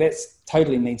 I think that's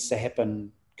totally needs to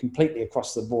happen completely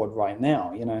across the board right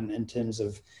now, in terms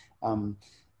of, and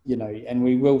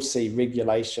we will see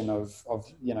regulation of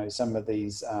some of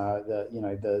these,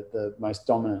 the most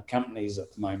dominant companies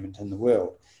at the moment in the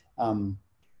world, and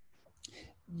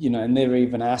they're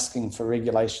even asking for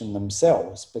regulation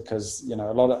themselves, because, a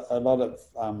lot of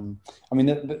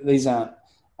these aren't,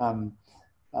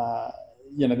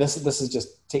 this is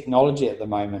just technology at the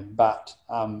moment, but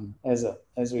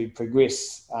as we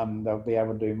progress, they'll be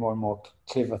able to do more and more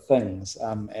clever things.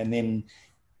 And then,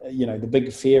 the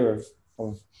big fear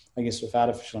of I guess with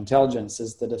artificial intelligence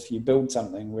is that if you build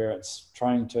something where it's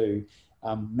trying to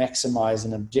maximize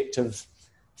an objective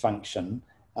function,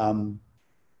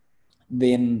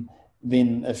 then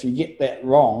if you get that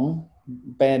wrong,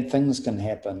 bad things can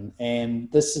happen.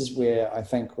 And this is where I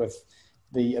think with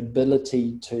the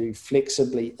ability to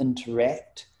flexibly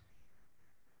interact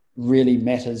really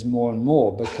matters more and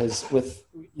more, because with,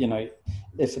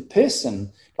 if a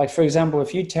person, like for example,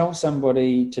 if you tell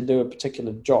somebody to do a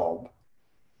particular job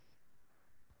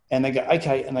and they go,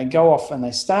 okay, and they go off and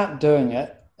they start doing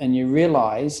it, and you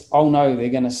realize, oh no, they're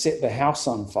going to set the house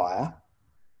on fire,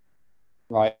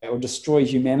 right, or destroy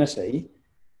humanity.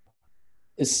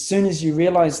 As soon as you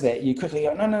realize that, you quickly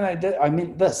go, no, I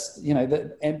meant this,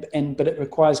 but it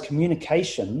requires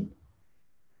communication,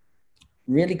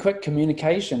 really quick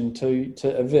communication to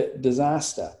avert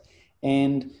disaster.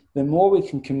 And the more we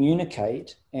can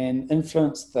communicate and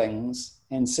influence things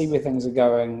and see where things are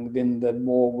going, then the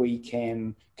more we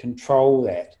can control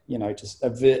that, to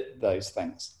avert those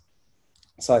things.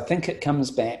 So I think it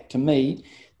comes back to me,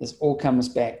 this all comes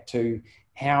back to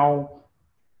how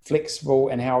flexible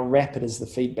and how rapid is the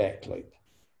feedback loop.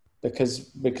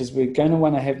 Because we're going to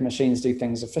want to have machines do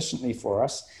things efficiently for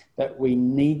us, but we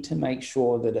need to make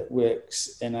sure that it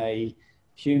works in a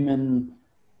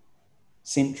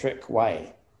human-centric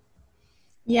way.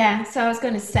 Yeah, so I was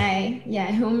going to say,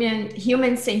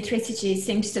 human centricity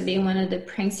seems to be one of the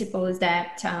principles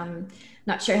that,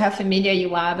 not sure how familiar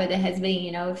you are, but there has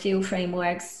been, a few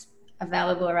frameworks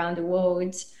available around the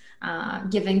world,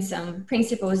 giving some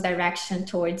principles direction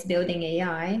towards building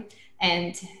AI.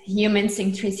 And human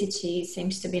centricity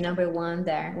seems to be number one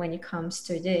there when it comes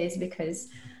to this, because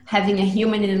having a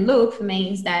human in the loop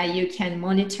means that you can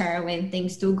monitor when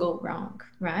things do go wrong,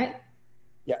 right?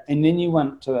 Yeah, and then you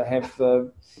want to have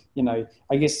the,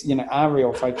 I guess, our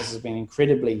real focus has been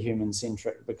incredibly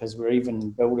human-centric, because we're even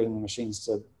building machines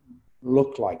to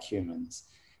look like humans.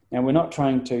 Now, we're not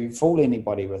trying to fool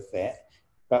anybody with that,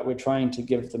 but we're trying to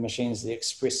give the machines the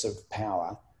expressive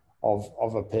power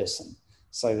of a person,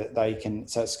 so that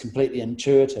so it's completely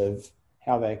intuitive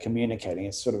how they're communicating.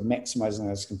 It's sort of maximizing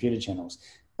those computer channels.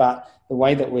 But the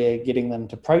way that we're getting them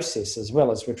to process as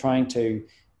well is we're trying to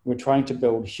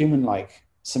build human-like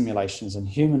simulations and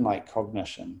human-like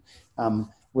cognition,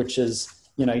 which is,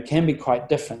 can be quite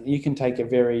different. You can take a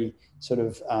very sort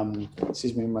of,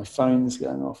 excuse me, my phone's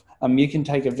going off. You can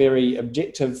take a very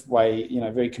objective way,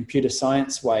 very computer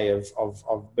science way of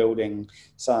building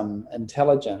some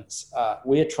intelligence.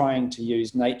 We're trying to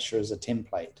use nature as a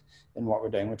template in what we're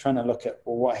doing. We're trying to look at,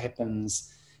 well, what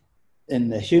happens in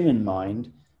the human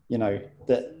mind,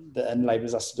 that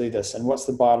enables us to do this, and what's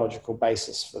the biological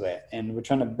basis for that. And we're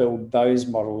trying to build those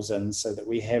models in so that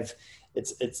we have,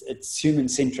 it's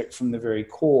human-centric from the very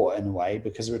core in a way,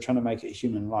 because we're trying to make it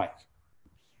human-like.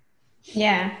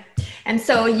 Yeah. And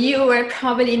so you were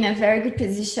probably in a very good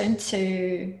position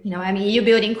to, you're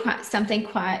building something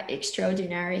quite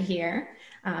extraordinary here,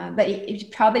 but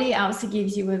it probably also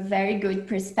gives you a very good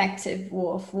perspective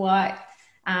of what,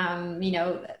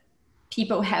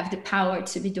 people have the power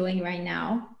to be doing right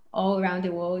now all around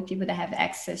the world, people that have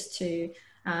access to,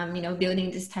 building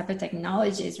this type of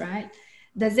technologies, right?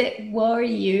 Does it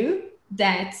worry you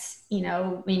that,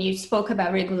 when you spoke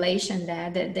about regulation,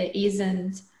 that there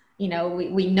isn't,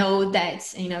 we know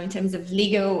that, in terms of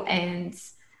legal and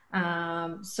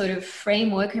sort of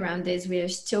framework around this, we are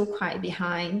still quite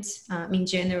behind in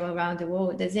general around the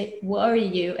world. Does it worry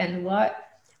you, and what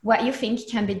you think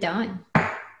can be done?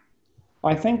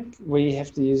 I think we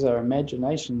have to use our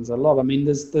imaginations a lot. I mean,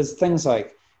 there's things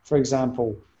like, for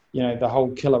example, the whole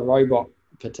killer robot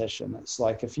petition. It's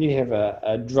like, if you have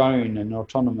a drone, an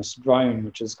autonomous drone,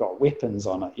 which has got weapons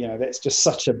on it, that's just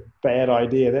such a bad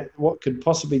idea. What could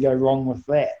possibly go wrong with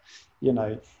that,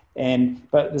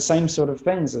 but the same sort of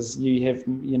things as you have,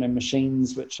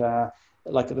 machines which are,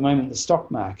 like at the moment, the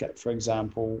stock market, for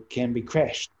example, can be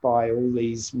crashed by all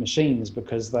these machines,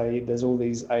 because there's all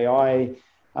these AI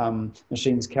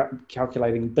machines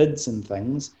calculating bids and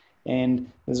things, and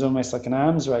there's almost like an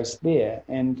arms race there,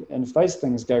 and if those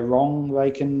things go wrong, they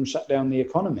can shut down the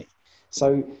economy.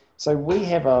 So we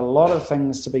have a lot of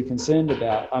things to be concerned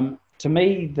about. To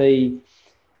me,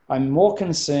 I'm more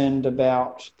concerned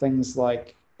about things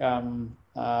like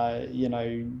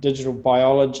digital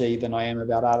biology than I am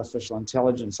about artificial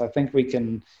intelligence. I think we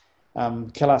can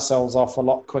kill ourselves off a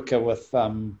lot quicker with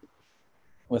all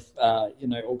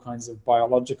kinds of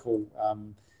biological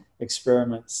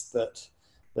experiments that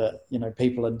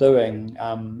people are doing.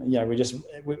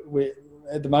 We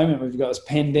at the moment we've got this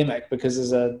pandemic because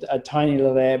there's a tiny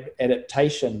little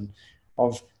adaptation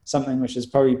of something which has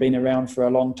probably been around for a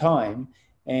long time,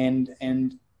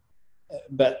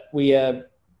 but we are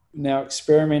now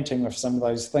experimenting with some of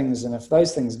those things, and if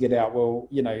those things get out, well,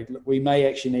 we may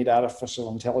actually need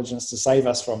artificial intelligence to save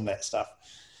us from that stuff.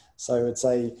 So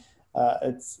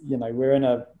we're in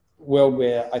a world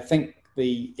where I think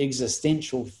the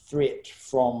existential threat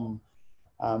from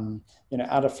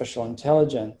artificial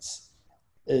intelligence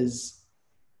is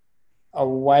a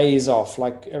ways off,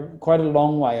 like quite a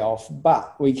long way off,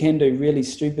 but we can do really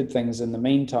stupid things in the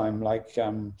meantime, like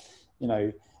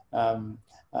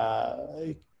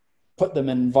put them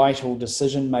in vital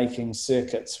decision-making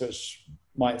circuits which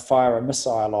might fire a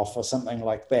missile off or something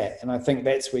like that. And I think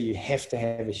that's where you have to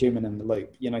have a human in the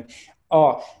loop.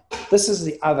 This is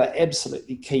the other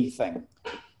absolutely key thing.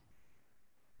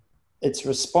 It's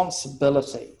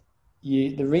responsibility.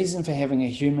 The reason for having a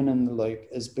human in the loop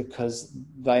is because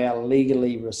they are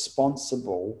legally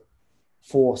responsible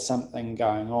for something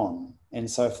going on. And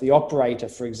so if the operator,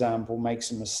 for example,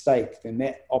 makes a mistake, then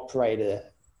that operator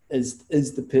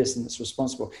is the person that's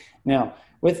responsible. Now,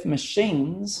 with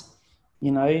machines,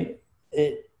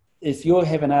 if you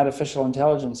have an artificial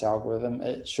intelligence algorithm,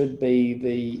 it should be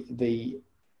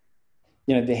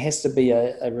there has to be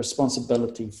a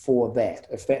responsibility for that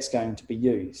if that's going to be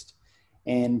used.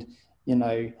 And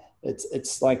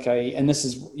it's like and this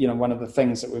is one of the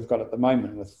things that we've got at the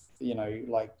moment with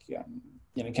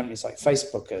companies like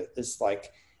Facebook. It's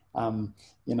like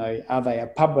are they a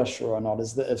publisher or not?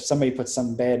 Is that if somebody puts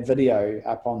some bad video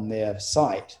up on their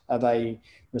site, are they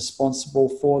responsible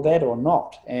for that or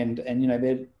not? And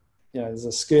there's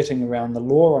a skirting around the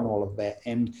law and all of that.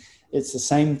 And it's the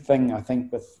same thing, I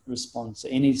think, with response to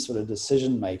any sort of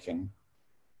decision making,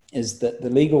 is that the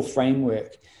legal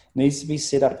framework needs to be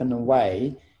set up in a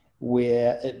way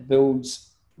where it builds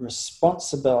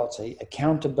responsibility,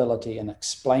 accountability, and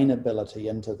explainability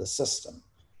into the system.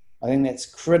 I think that's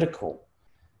critical,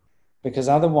 because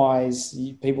otherwise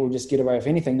people will just get away with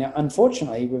anything. Now,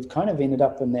 unfortunately, we've kind of ended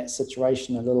up in that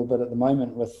situation a little bit at the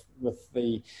moment with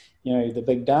the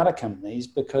big data companies,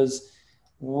 because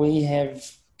we have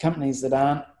companies that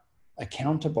aren't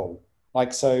accountable.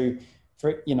 Like, so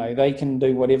they can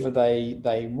do whatever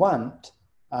they want,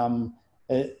 and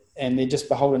they're just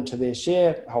beholden to their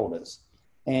shareholders.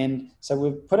 And so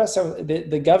we've put ourselves,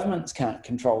 the governments can't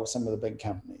control some of the big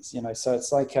companies, so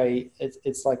it's like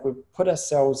we've put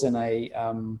ourselves in a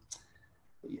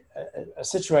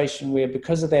situation where,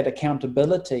 because of that,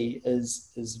 accountability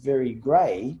is very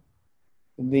grey,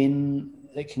 then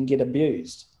it can get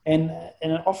abused. And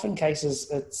in often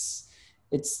cases,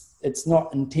 it's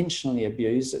not intentionally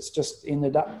abused, it's just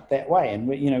ended up that way. And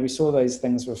we saw those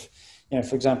things with,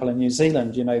 for example, in New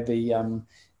Zealand,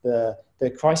 the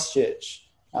Christchurch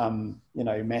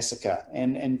massacre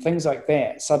and things like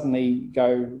that suddenly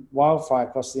go wildfire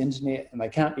across the internet, and they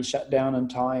can't be shut down in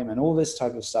time, and all this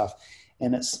type of stuff.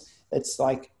 And it's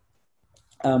like,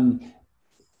 the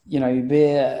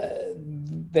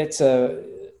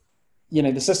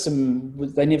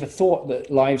system, they never thought that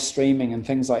live streaming and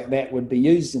things like that would be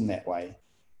used in that way.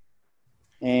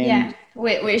 And yeah,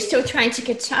 we're still trying to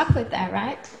catch up with that,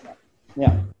 right?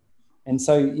 Yeah. And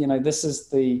so, this is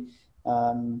the,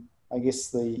 I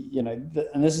guess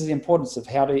and this is the importance of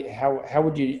how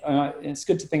would you, it's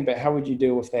good to think about how would you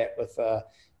deal with that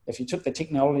if you took the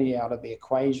technology out of the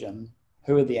equation,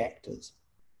 who are the actors?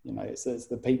 It's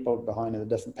the people behind the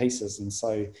different pieces.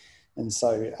 But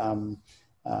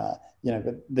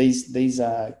these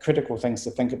are critical things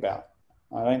to think about.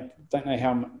 I don't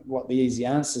know what the easy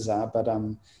answers are, but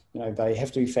they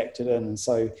have to be factored in. And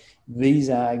so these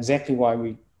are exactly why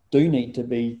we do need to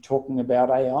be talking about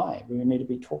AI. We need to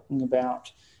be talking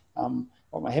about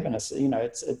what might happen. It's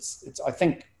I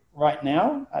think right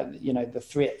now, the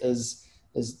threat is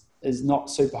not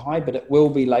super high, but it will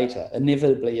be later.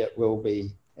 Inevitably, it will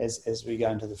be as we go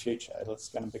into the future. It's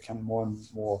going to become more and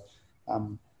more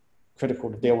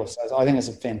critical to deal with. So I think it's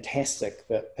fantastic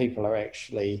that people are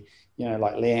actually,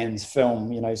 like Leanne's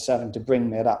film, starting to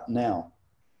bring that up now.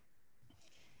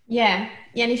 Yeah.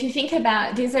 And if you think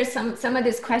about, these are some of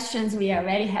these questions we are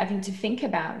already having to think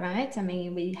about, right? I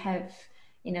mean, we have,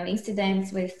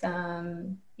 incidents with,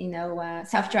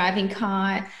 self-driving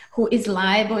car. Who is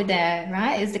liable there,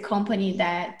 right? Is the company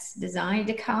that designed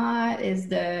the car? Is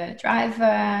the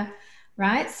driver,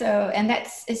 right? So, and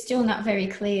it's still not very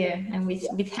clear. And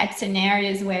we've had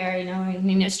scenarios where,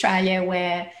 in Australia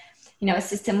where, a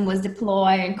system was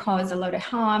deployed and caused a lot of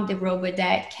harm, the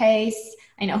Robodebt case.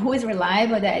 Who is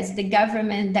reliable? That is the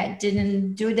government that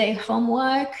didn't do their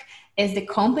homework, is the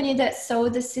company that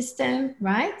sold the system,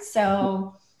 right?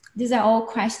 So these are all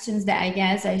questions that I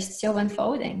guess are still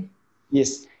unfolding.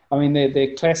 Yes, I mean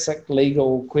they're classic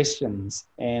legal questions,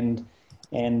 and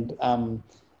until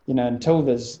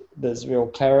there's real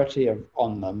clarity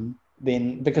on them,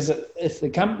 then because if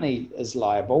the company is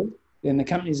liable, then the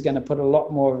company is going to put a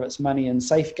lot more of its money in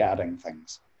safeguarding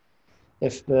things.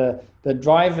 If the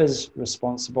driver's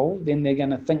responsible, then they're going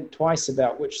to think twice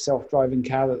about which self-driving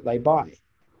car that they buy.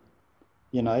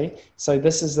 So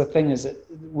this is the thing, is that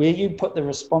where you put the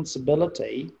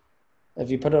responsibility, if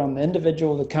you put it on the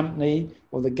individual, the company,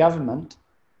 or the government,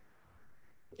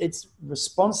 it's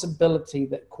responsibility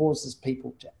that causes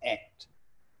people to act.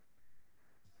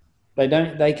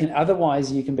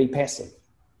 Otherwise you can be passive.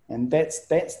 And that's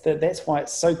why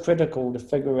it's so critical to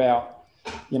figure out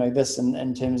this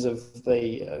in terms of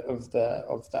the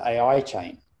AI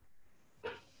chain.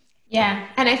 Yeah,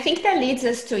 and I think that leads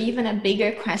us to even a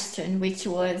bigger question, which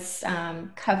was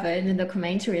covered in the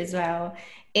documentary as well.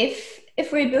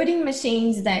 If we're building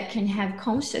machines that can have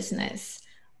consciousness,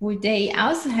 would they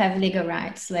also have legal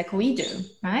rights like we do,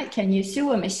 right? Can you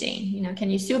sue a machine?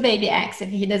 Can you sue Baby X if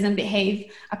he doesn't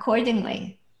behave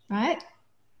accordingly, right?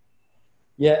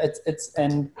 Yeah,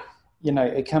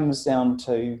 it comes down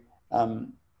to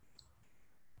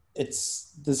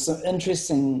there's some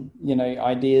interesting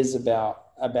ideas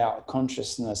about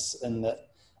consciousness, in that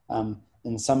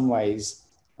in some ways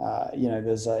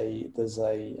there's I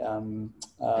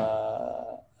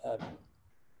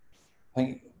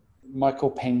think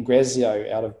Michael Pangrazio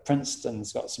out of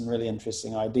Princeton's got some really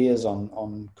interesting ideas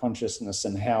on consciousness,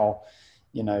 and how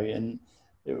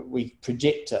we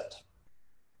project it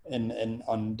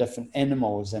on different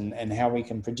animals, and how we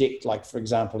can project, like for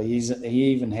example he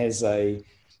even has a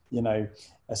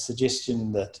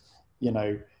suggestion that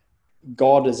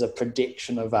God is a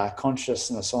projection of our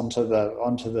consciousness onto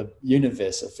the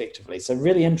universe effectively. So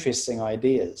really interesting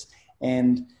ideas,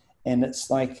 and it's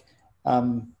like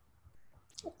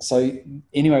so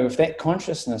anyway, if that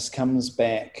consciousness comes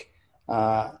back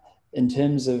in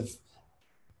terms of,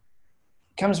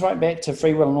 comes right back to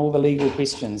free will and all the legal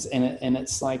questions, and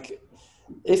it's like,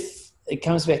 if it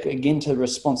comes back again to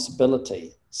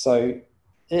responsibility. So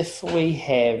if we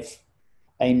have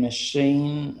a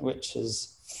machine which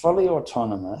is fully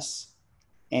autonomous,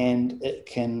 and it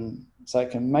can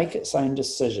make its own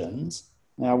decisions.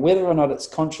 Now, whether or not it's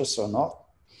conscious or not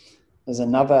is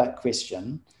another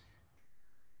question.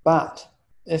 But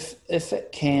if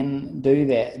it can do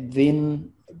that,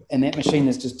 then, and that machine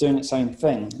is just doing its own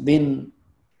thing, then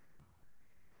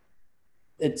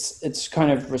it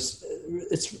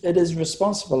is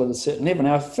responsible at a certain level.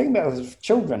 Now, thinking about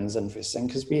children is interesting,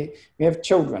 because we have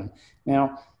children.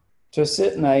 Now, to a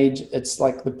certain age, it's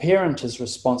like the parent is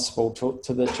responsible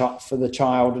for the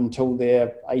child until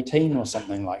they're 18 or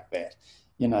something like that,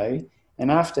 and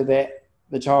after that,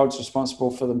 the child's responsible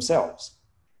for themselves.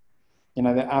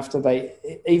 After they,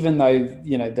 even though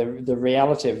the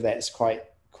reality of that's quite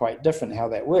different how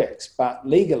that works, but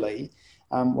legally,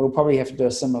 we'll probably have to do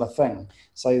a similar thing,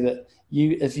 so that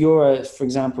if you're, for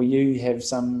example, you have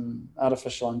some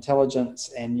artificial intelligence,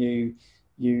 and you're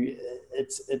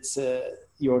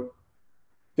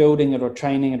building it or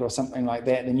training it or something like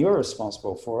that, then you're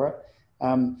responsible for it.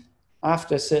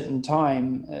 After a certain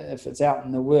time, if it's out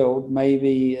in the world,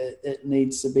 maybe it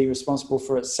needs to be responsible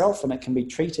for itself, and it can be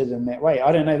treated in that way.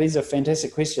 I don't know. These are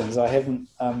fantastic questions. I haven't,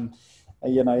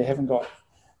 haven't got,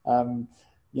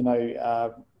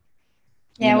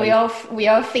 we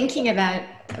are thinking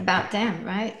about them,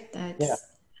 right? That's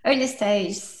early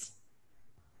stage,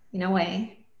 in a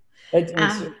way.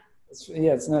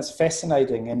 It's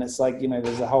fascinating, and it's like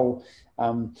there's a whole.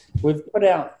 We've put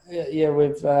out,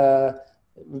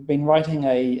 we've been writing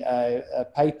a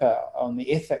paper on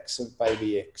the ethics of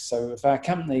Baby X. So with our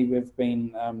company, we've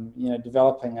been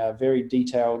developing a very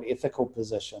detailed ethical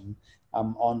position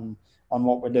on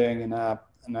what we're doing in our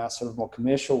sort of more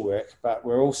commercial work, but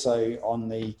we're also on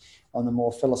the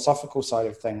more philosophical side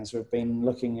of things. We've been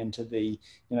looking into the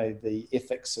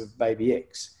ethics of Baby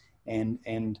X,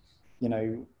 and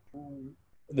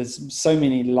there's so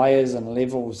many layers and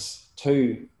levels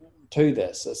to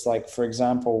this. It's like, for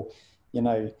example,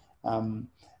 if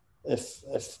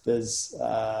there's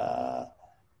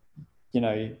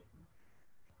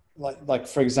like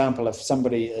for example, if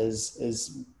somebody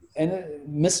is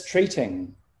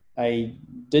mistreating a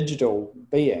digital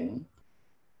being,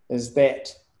 is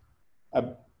that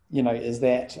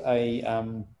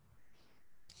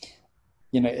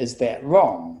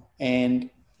wrong? And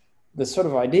the sort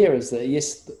of idea is that,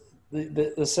 yes,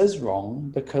 this is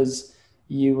wrong because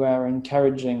you are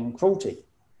encouraging cruelty.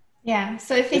 Yeah.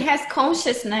 So if it has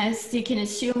consciousness, you can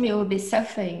assume it will be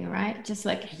suffering, right? Just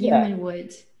like a Yeah. human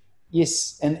would.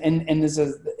 Yes, and there's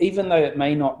even though it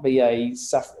may not be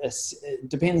it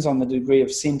depends on the degree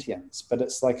of sentience, but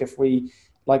it's like if we,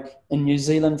 like in New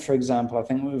Zealand, for example, I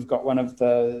think we've got one of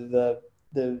the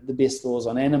best laws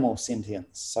on animal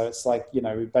sentience. So it's like, you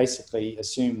know, we basically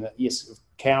assume that, yes,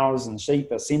 cows and sheep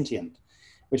are sentient,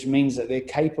 which means that they're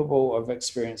capable of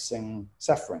experiencing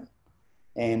suffering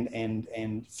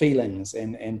and feelings.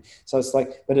 And so it's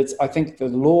like, but I think the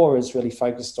law is really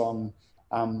focused on,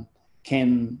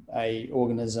 can a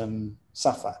organism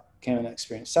suffer? Can it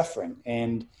experience suffering?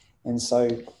 And so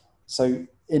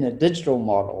in a digital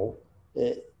model,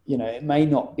 you know, it may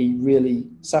not be really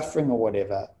suffering or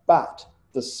whatever, but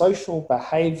the social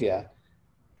behavior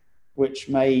which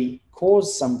may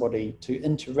cause somebody to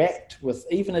interact with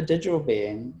even a digital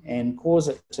being and cause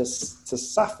it to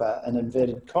suffer, in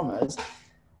inverted commas,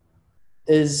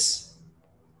 is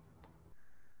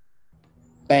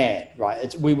bad,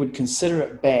 right? We would consider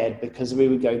it bad because we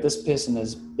would go, this person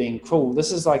is being cruel.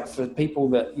 This is like for people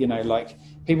that, you know, like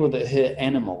people that hurt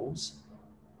animals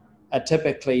are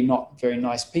typically not very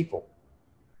nice people,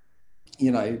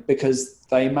 you know, because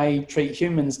they may treat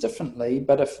humans differently,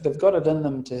 but if they've got it in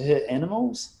them to hurt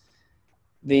animals,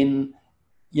 then,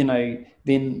 you know,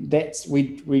 then that's,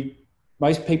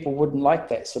 most people wouldn't like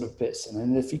that sort of person.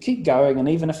 And if you keep going, and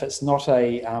even if it's not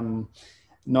a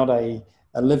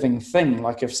living thing,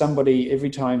 like if somebody, every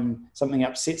time something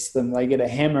upsets them, they get a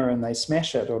hammer and they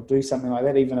smash it or do something like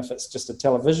that, even if it's just a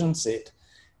television set,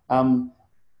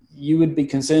 you would be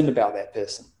concerned about that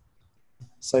person.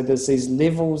 So there's these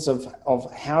levels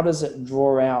of how does it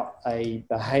draw out a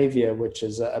behavior which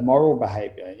is a moral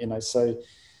behavior, you know, so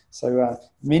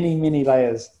many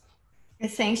layers.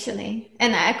 Essentially.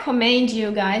 And I commend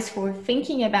you guys for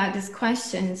thinking about these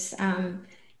questions.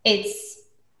 It's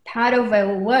part of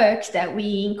our work that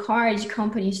we encourage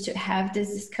companies to have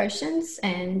these discussions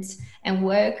and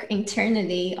work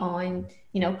internally on,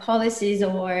 you know, policies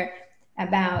or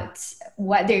about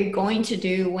what they're going to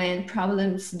do when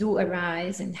problems do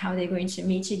arise and how they're going to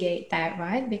mitigate that,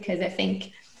 right? Because I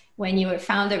think when you're a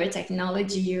founder of a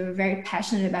technology, you're very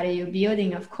passionate about it, you're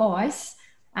building, of course,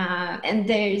 and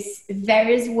there's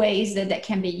various ways that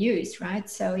can be used, right?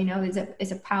 So, you know,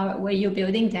 it's a power where you're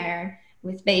building there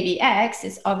with Baby X.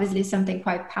 It's obviously something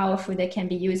quite powerful that can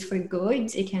be used for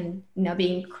good. It can, you know,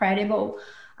 be incredible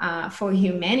for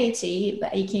humanity,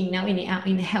 but it can, you know,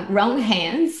 in wrong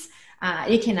hands,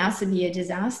 it can also be a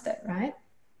disaster, right?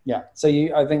 Yeah. So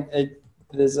I think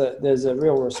there's a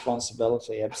real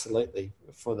responsibility, absolutely,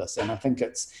 for this, and I think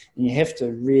you have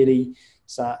to really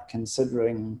start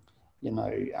considering, you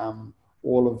know,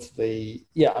 all of the,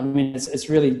 yeah, I mean, it's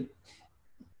really,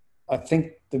 I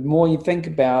think the more you think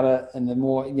about it and the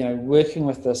more, you know, working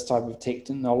with this type of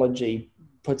technology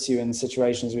puts you in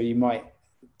situations where you might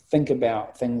think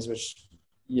about things which,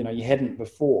 you know, you hadn't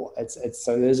before. It's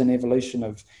so there's an evolution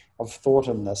of thought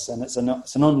in this, and it's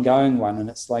an ongoing one, and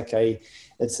it's a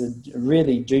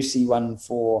really juicy one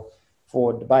for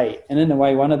debate. And in a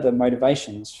way, one of the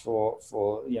motivations for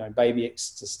you know, Baby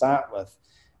X to start with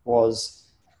was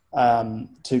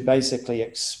to basically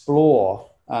explore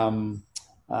some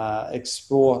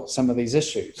of these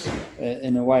issues.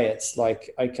 In a way, it's like,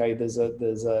 okay, there's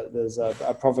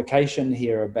a provocation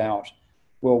here about,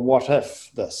 well, what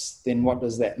if this? Then what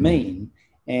does that mean?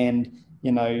 And,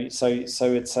 you know, so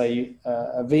it's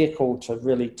a vehicle to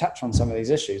really touch on some of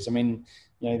these issues. I mean,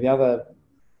 you know, the other,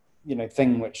 you know,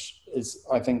 thing which is,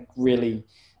 I think, really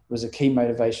was a key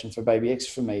motivation for Baby X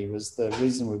for me, was the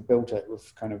reason we built it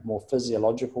with kind of more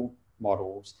physiological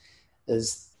models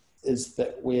is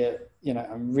that we're, you know,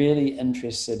 I'm really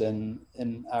interested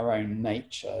in our own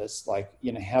nature. It's like,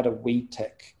 you know, how do we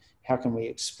tick? How can we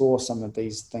explore some of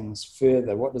these things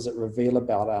further? What does it reveal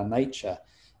about our nature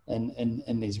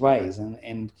in these ways?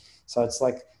 And so it's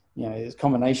like, you know, a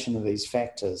combination of these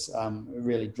factors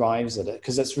really drives it,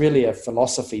 because it's really a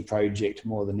philosophy project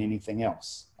more than anything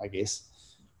else, I guess.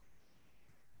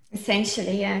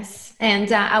 Essentially, yes.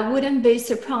 And I wouldn't be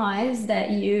surprised that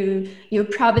you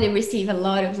probably receive a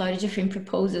lot of different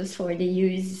proposals for the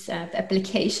use of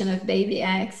application of Baby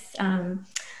X.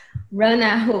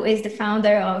 Rana, who is the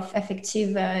founder of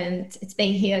Effectiva, and it's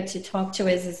been here to talk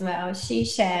to us as well, she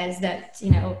shares that, you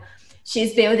know,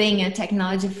 she's building a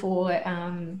technology for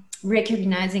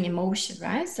recognizing emotion,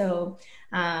 right? So,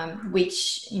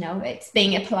 which, you know, it's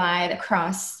being applied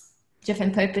across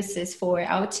different purposes for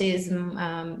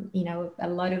autism, you know, a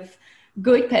lot of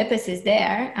good purposes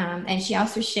there. And she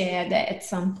also shared that at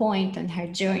some point on her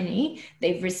journey,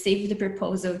 they've received the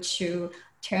proposal to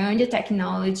turn the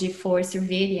technology for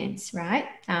surveillance, right?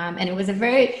 And it was a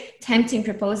very tempting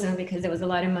proposal because there was a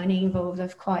lot of money involved,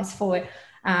 of course, for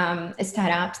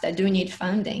startups that do need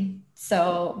funding.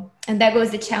 So, and that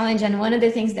was the challenge. And one of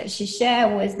the things that she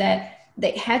shared was that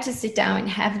they had to sit down and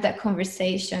have that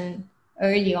conversation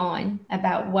early on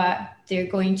about what they're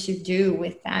going to do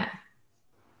with that.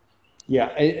 Yeah,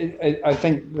 I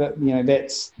think that,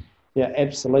 that's, yeah,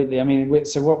 absolutely. I mean,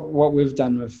 so what we've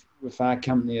done with our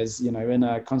company is, in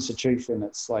our constitution,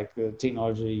 it's like the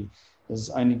technology is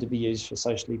only to be used for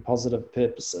socially positive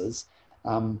purposes.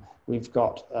 We've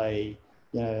got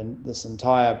this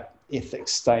entire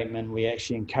ethics statement. We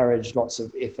actually encourage lots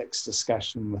of ethics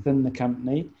discussion within the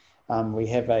company. We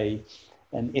have an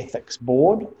ethics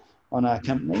board on our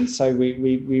company, so we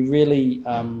really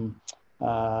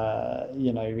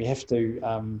we have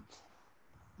to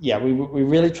we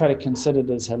really try to consider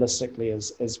this holistically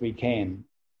as we can.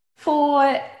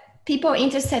 For people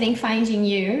interested in finding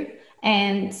you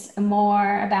and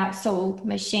more about Soul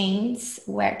Machines,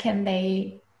 where can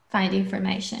they find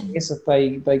information? Yes, if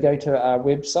they go to our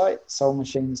website,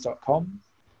 soulmachines.com,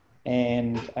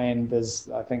 and there's,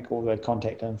 I think, all the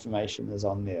contact information is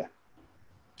on there.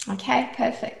 Okay,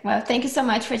 perfect. Well, thank you so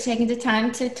much for taking the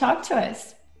time to talk to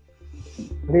us.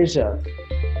 Pleasure.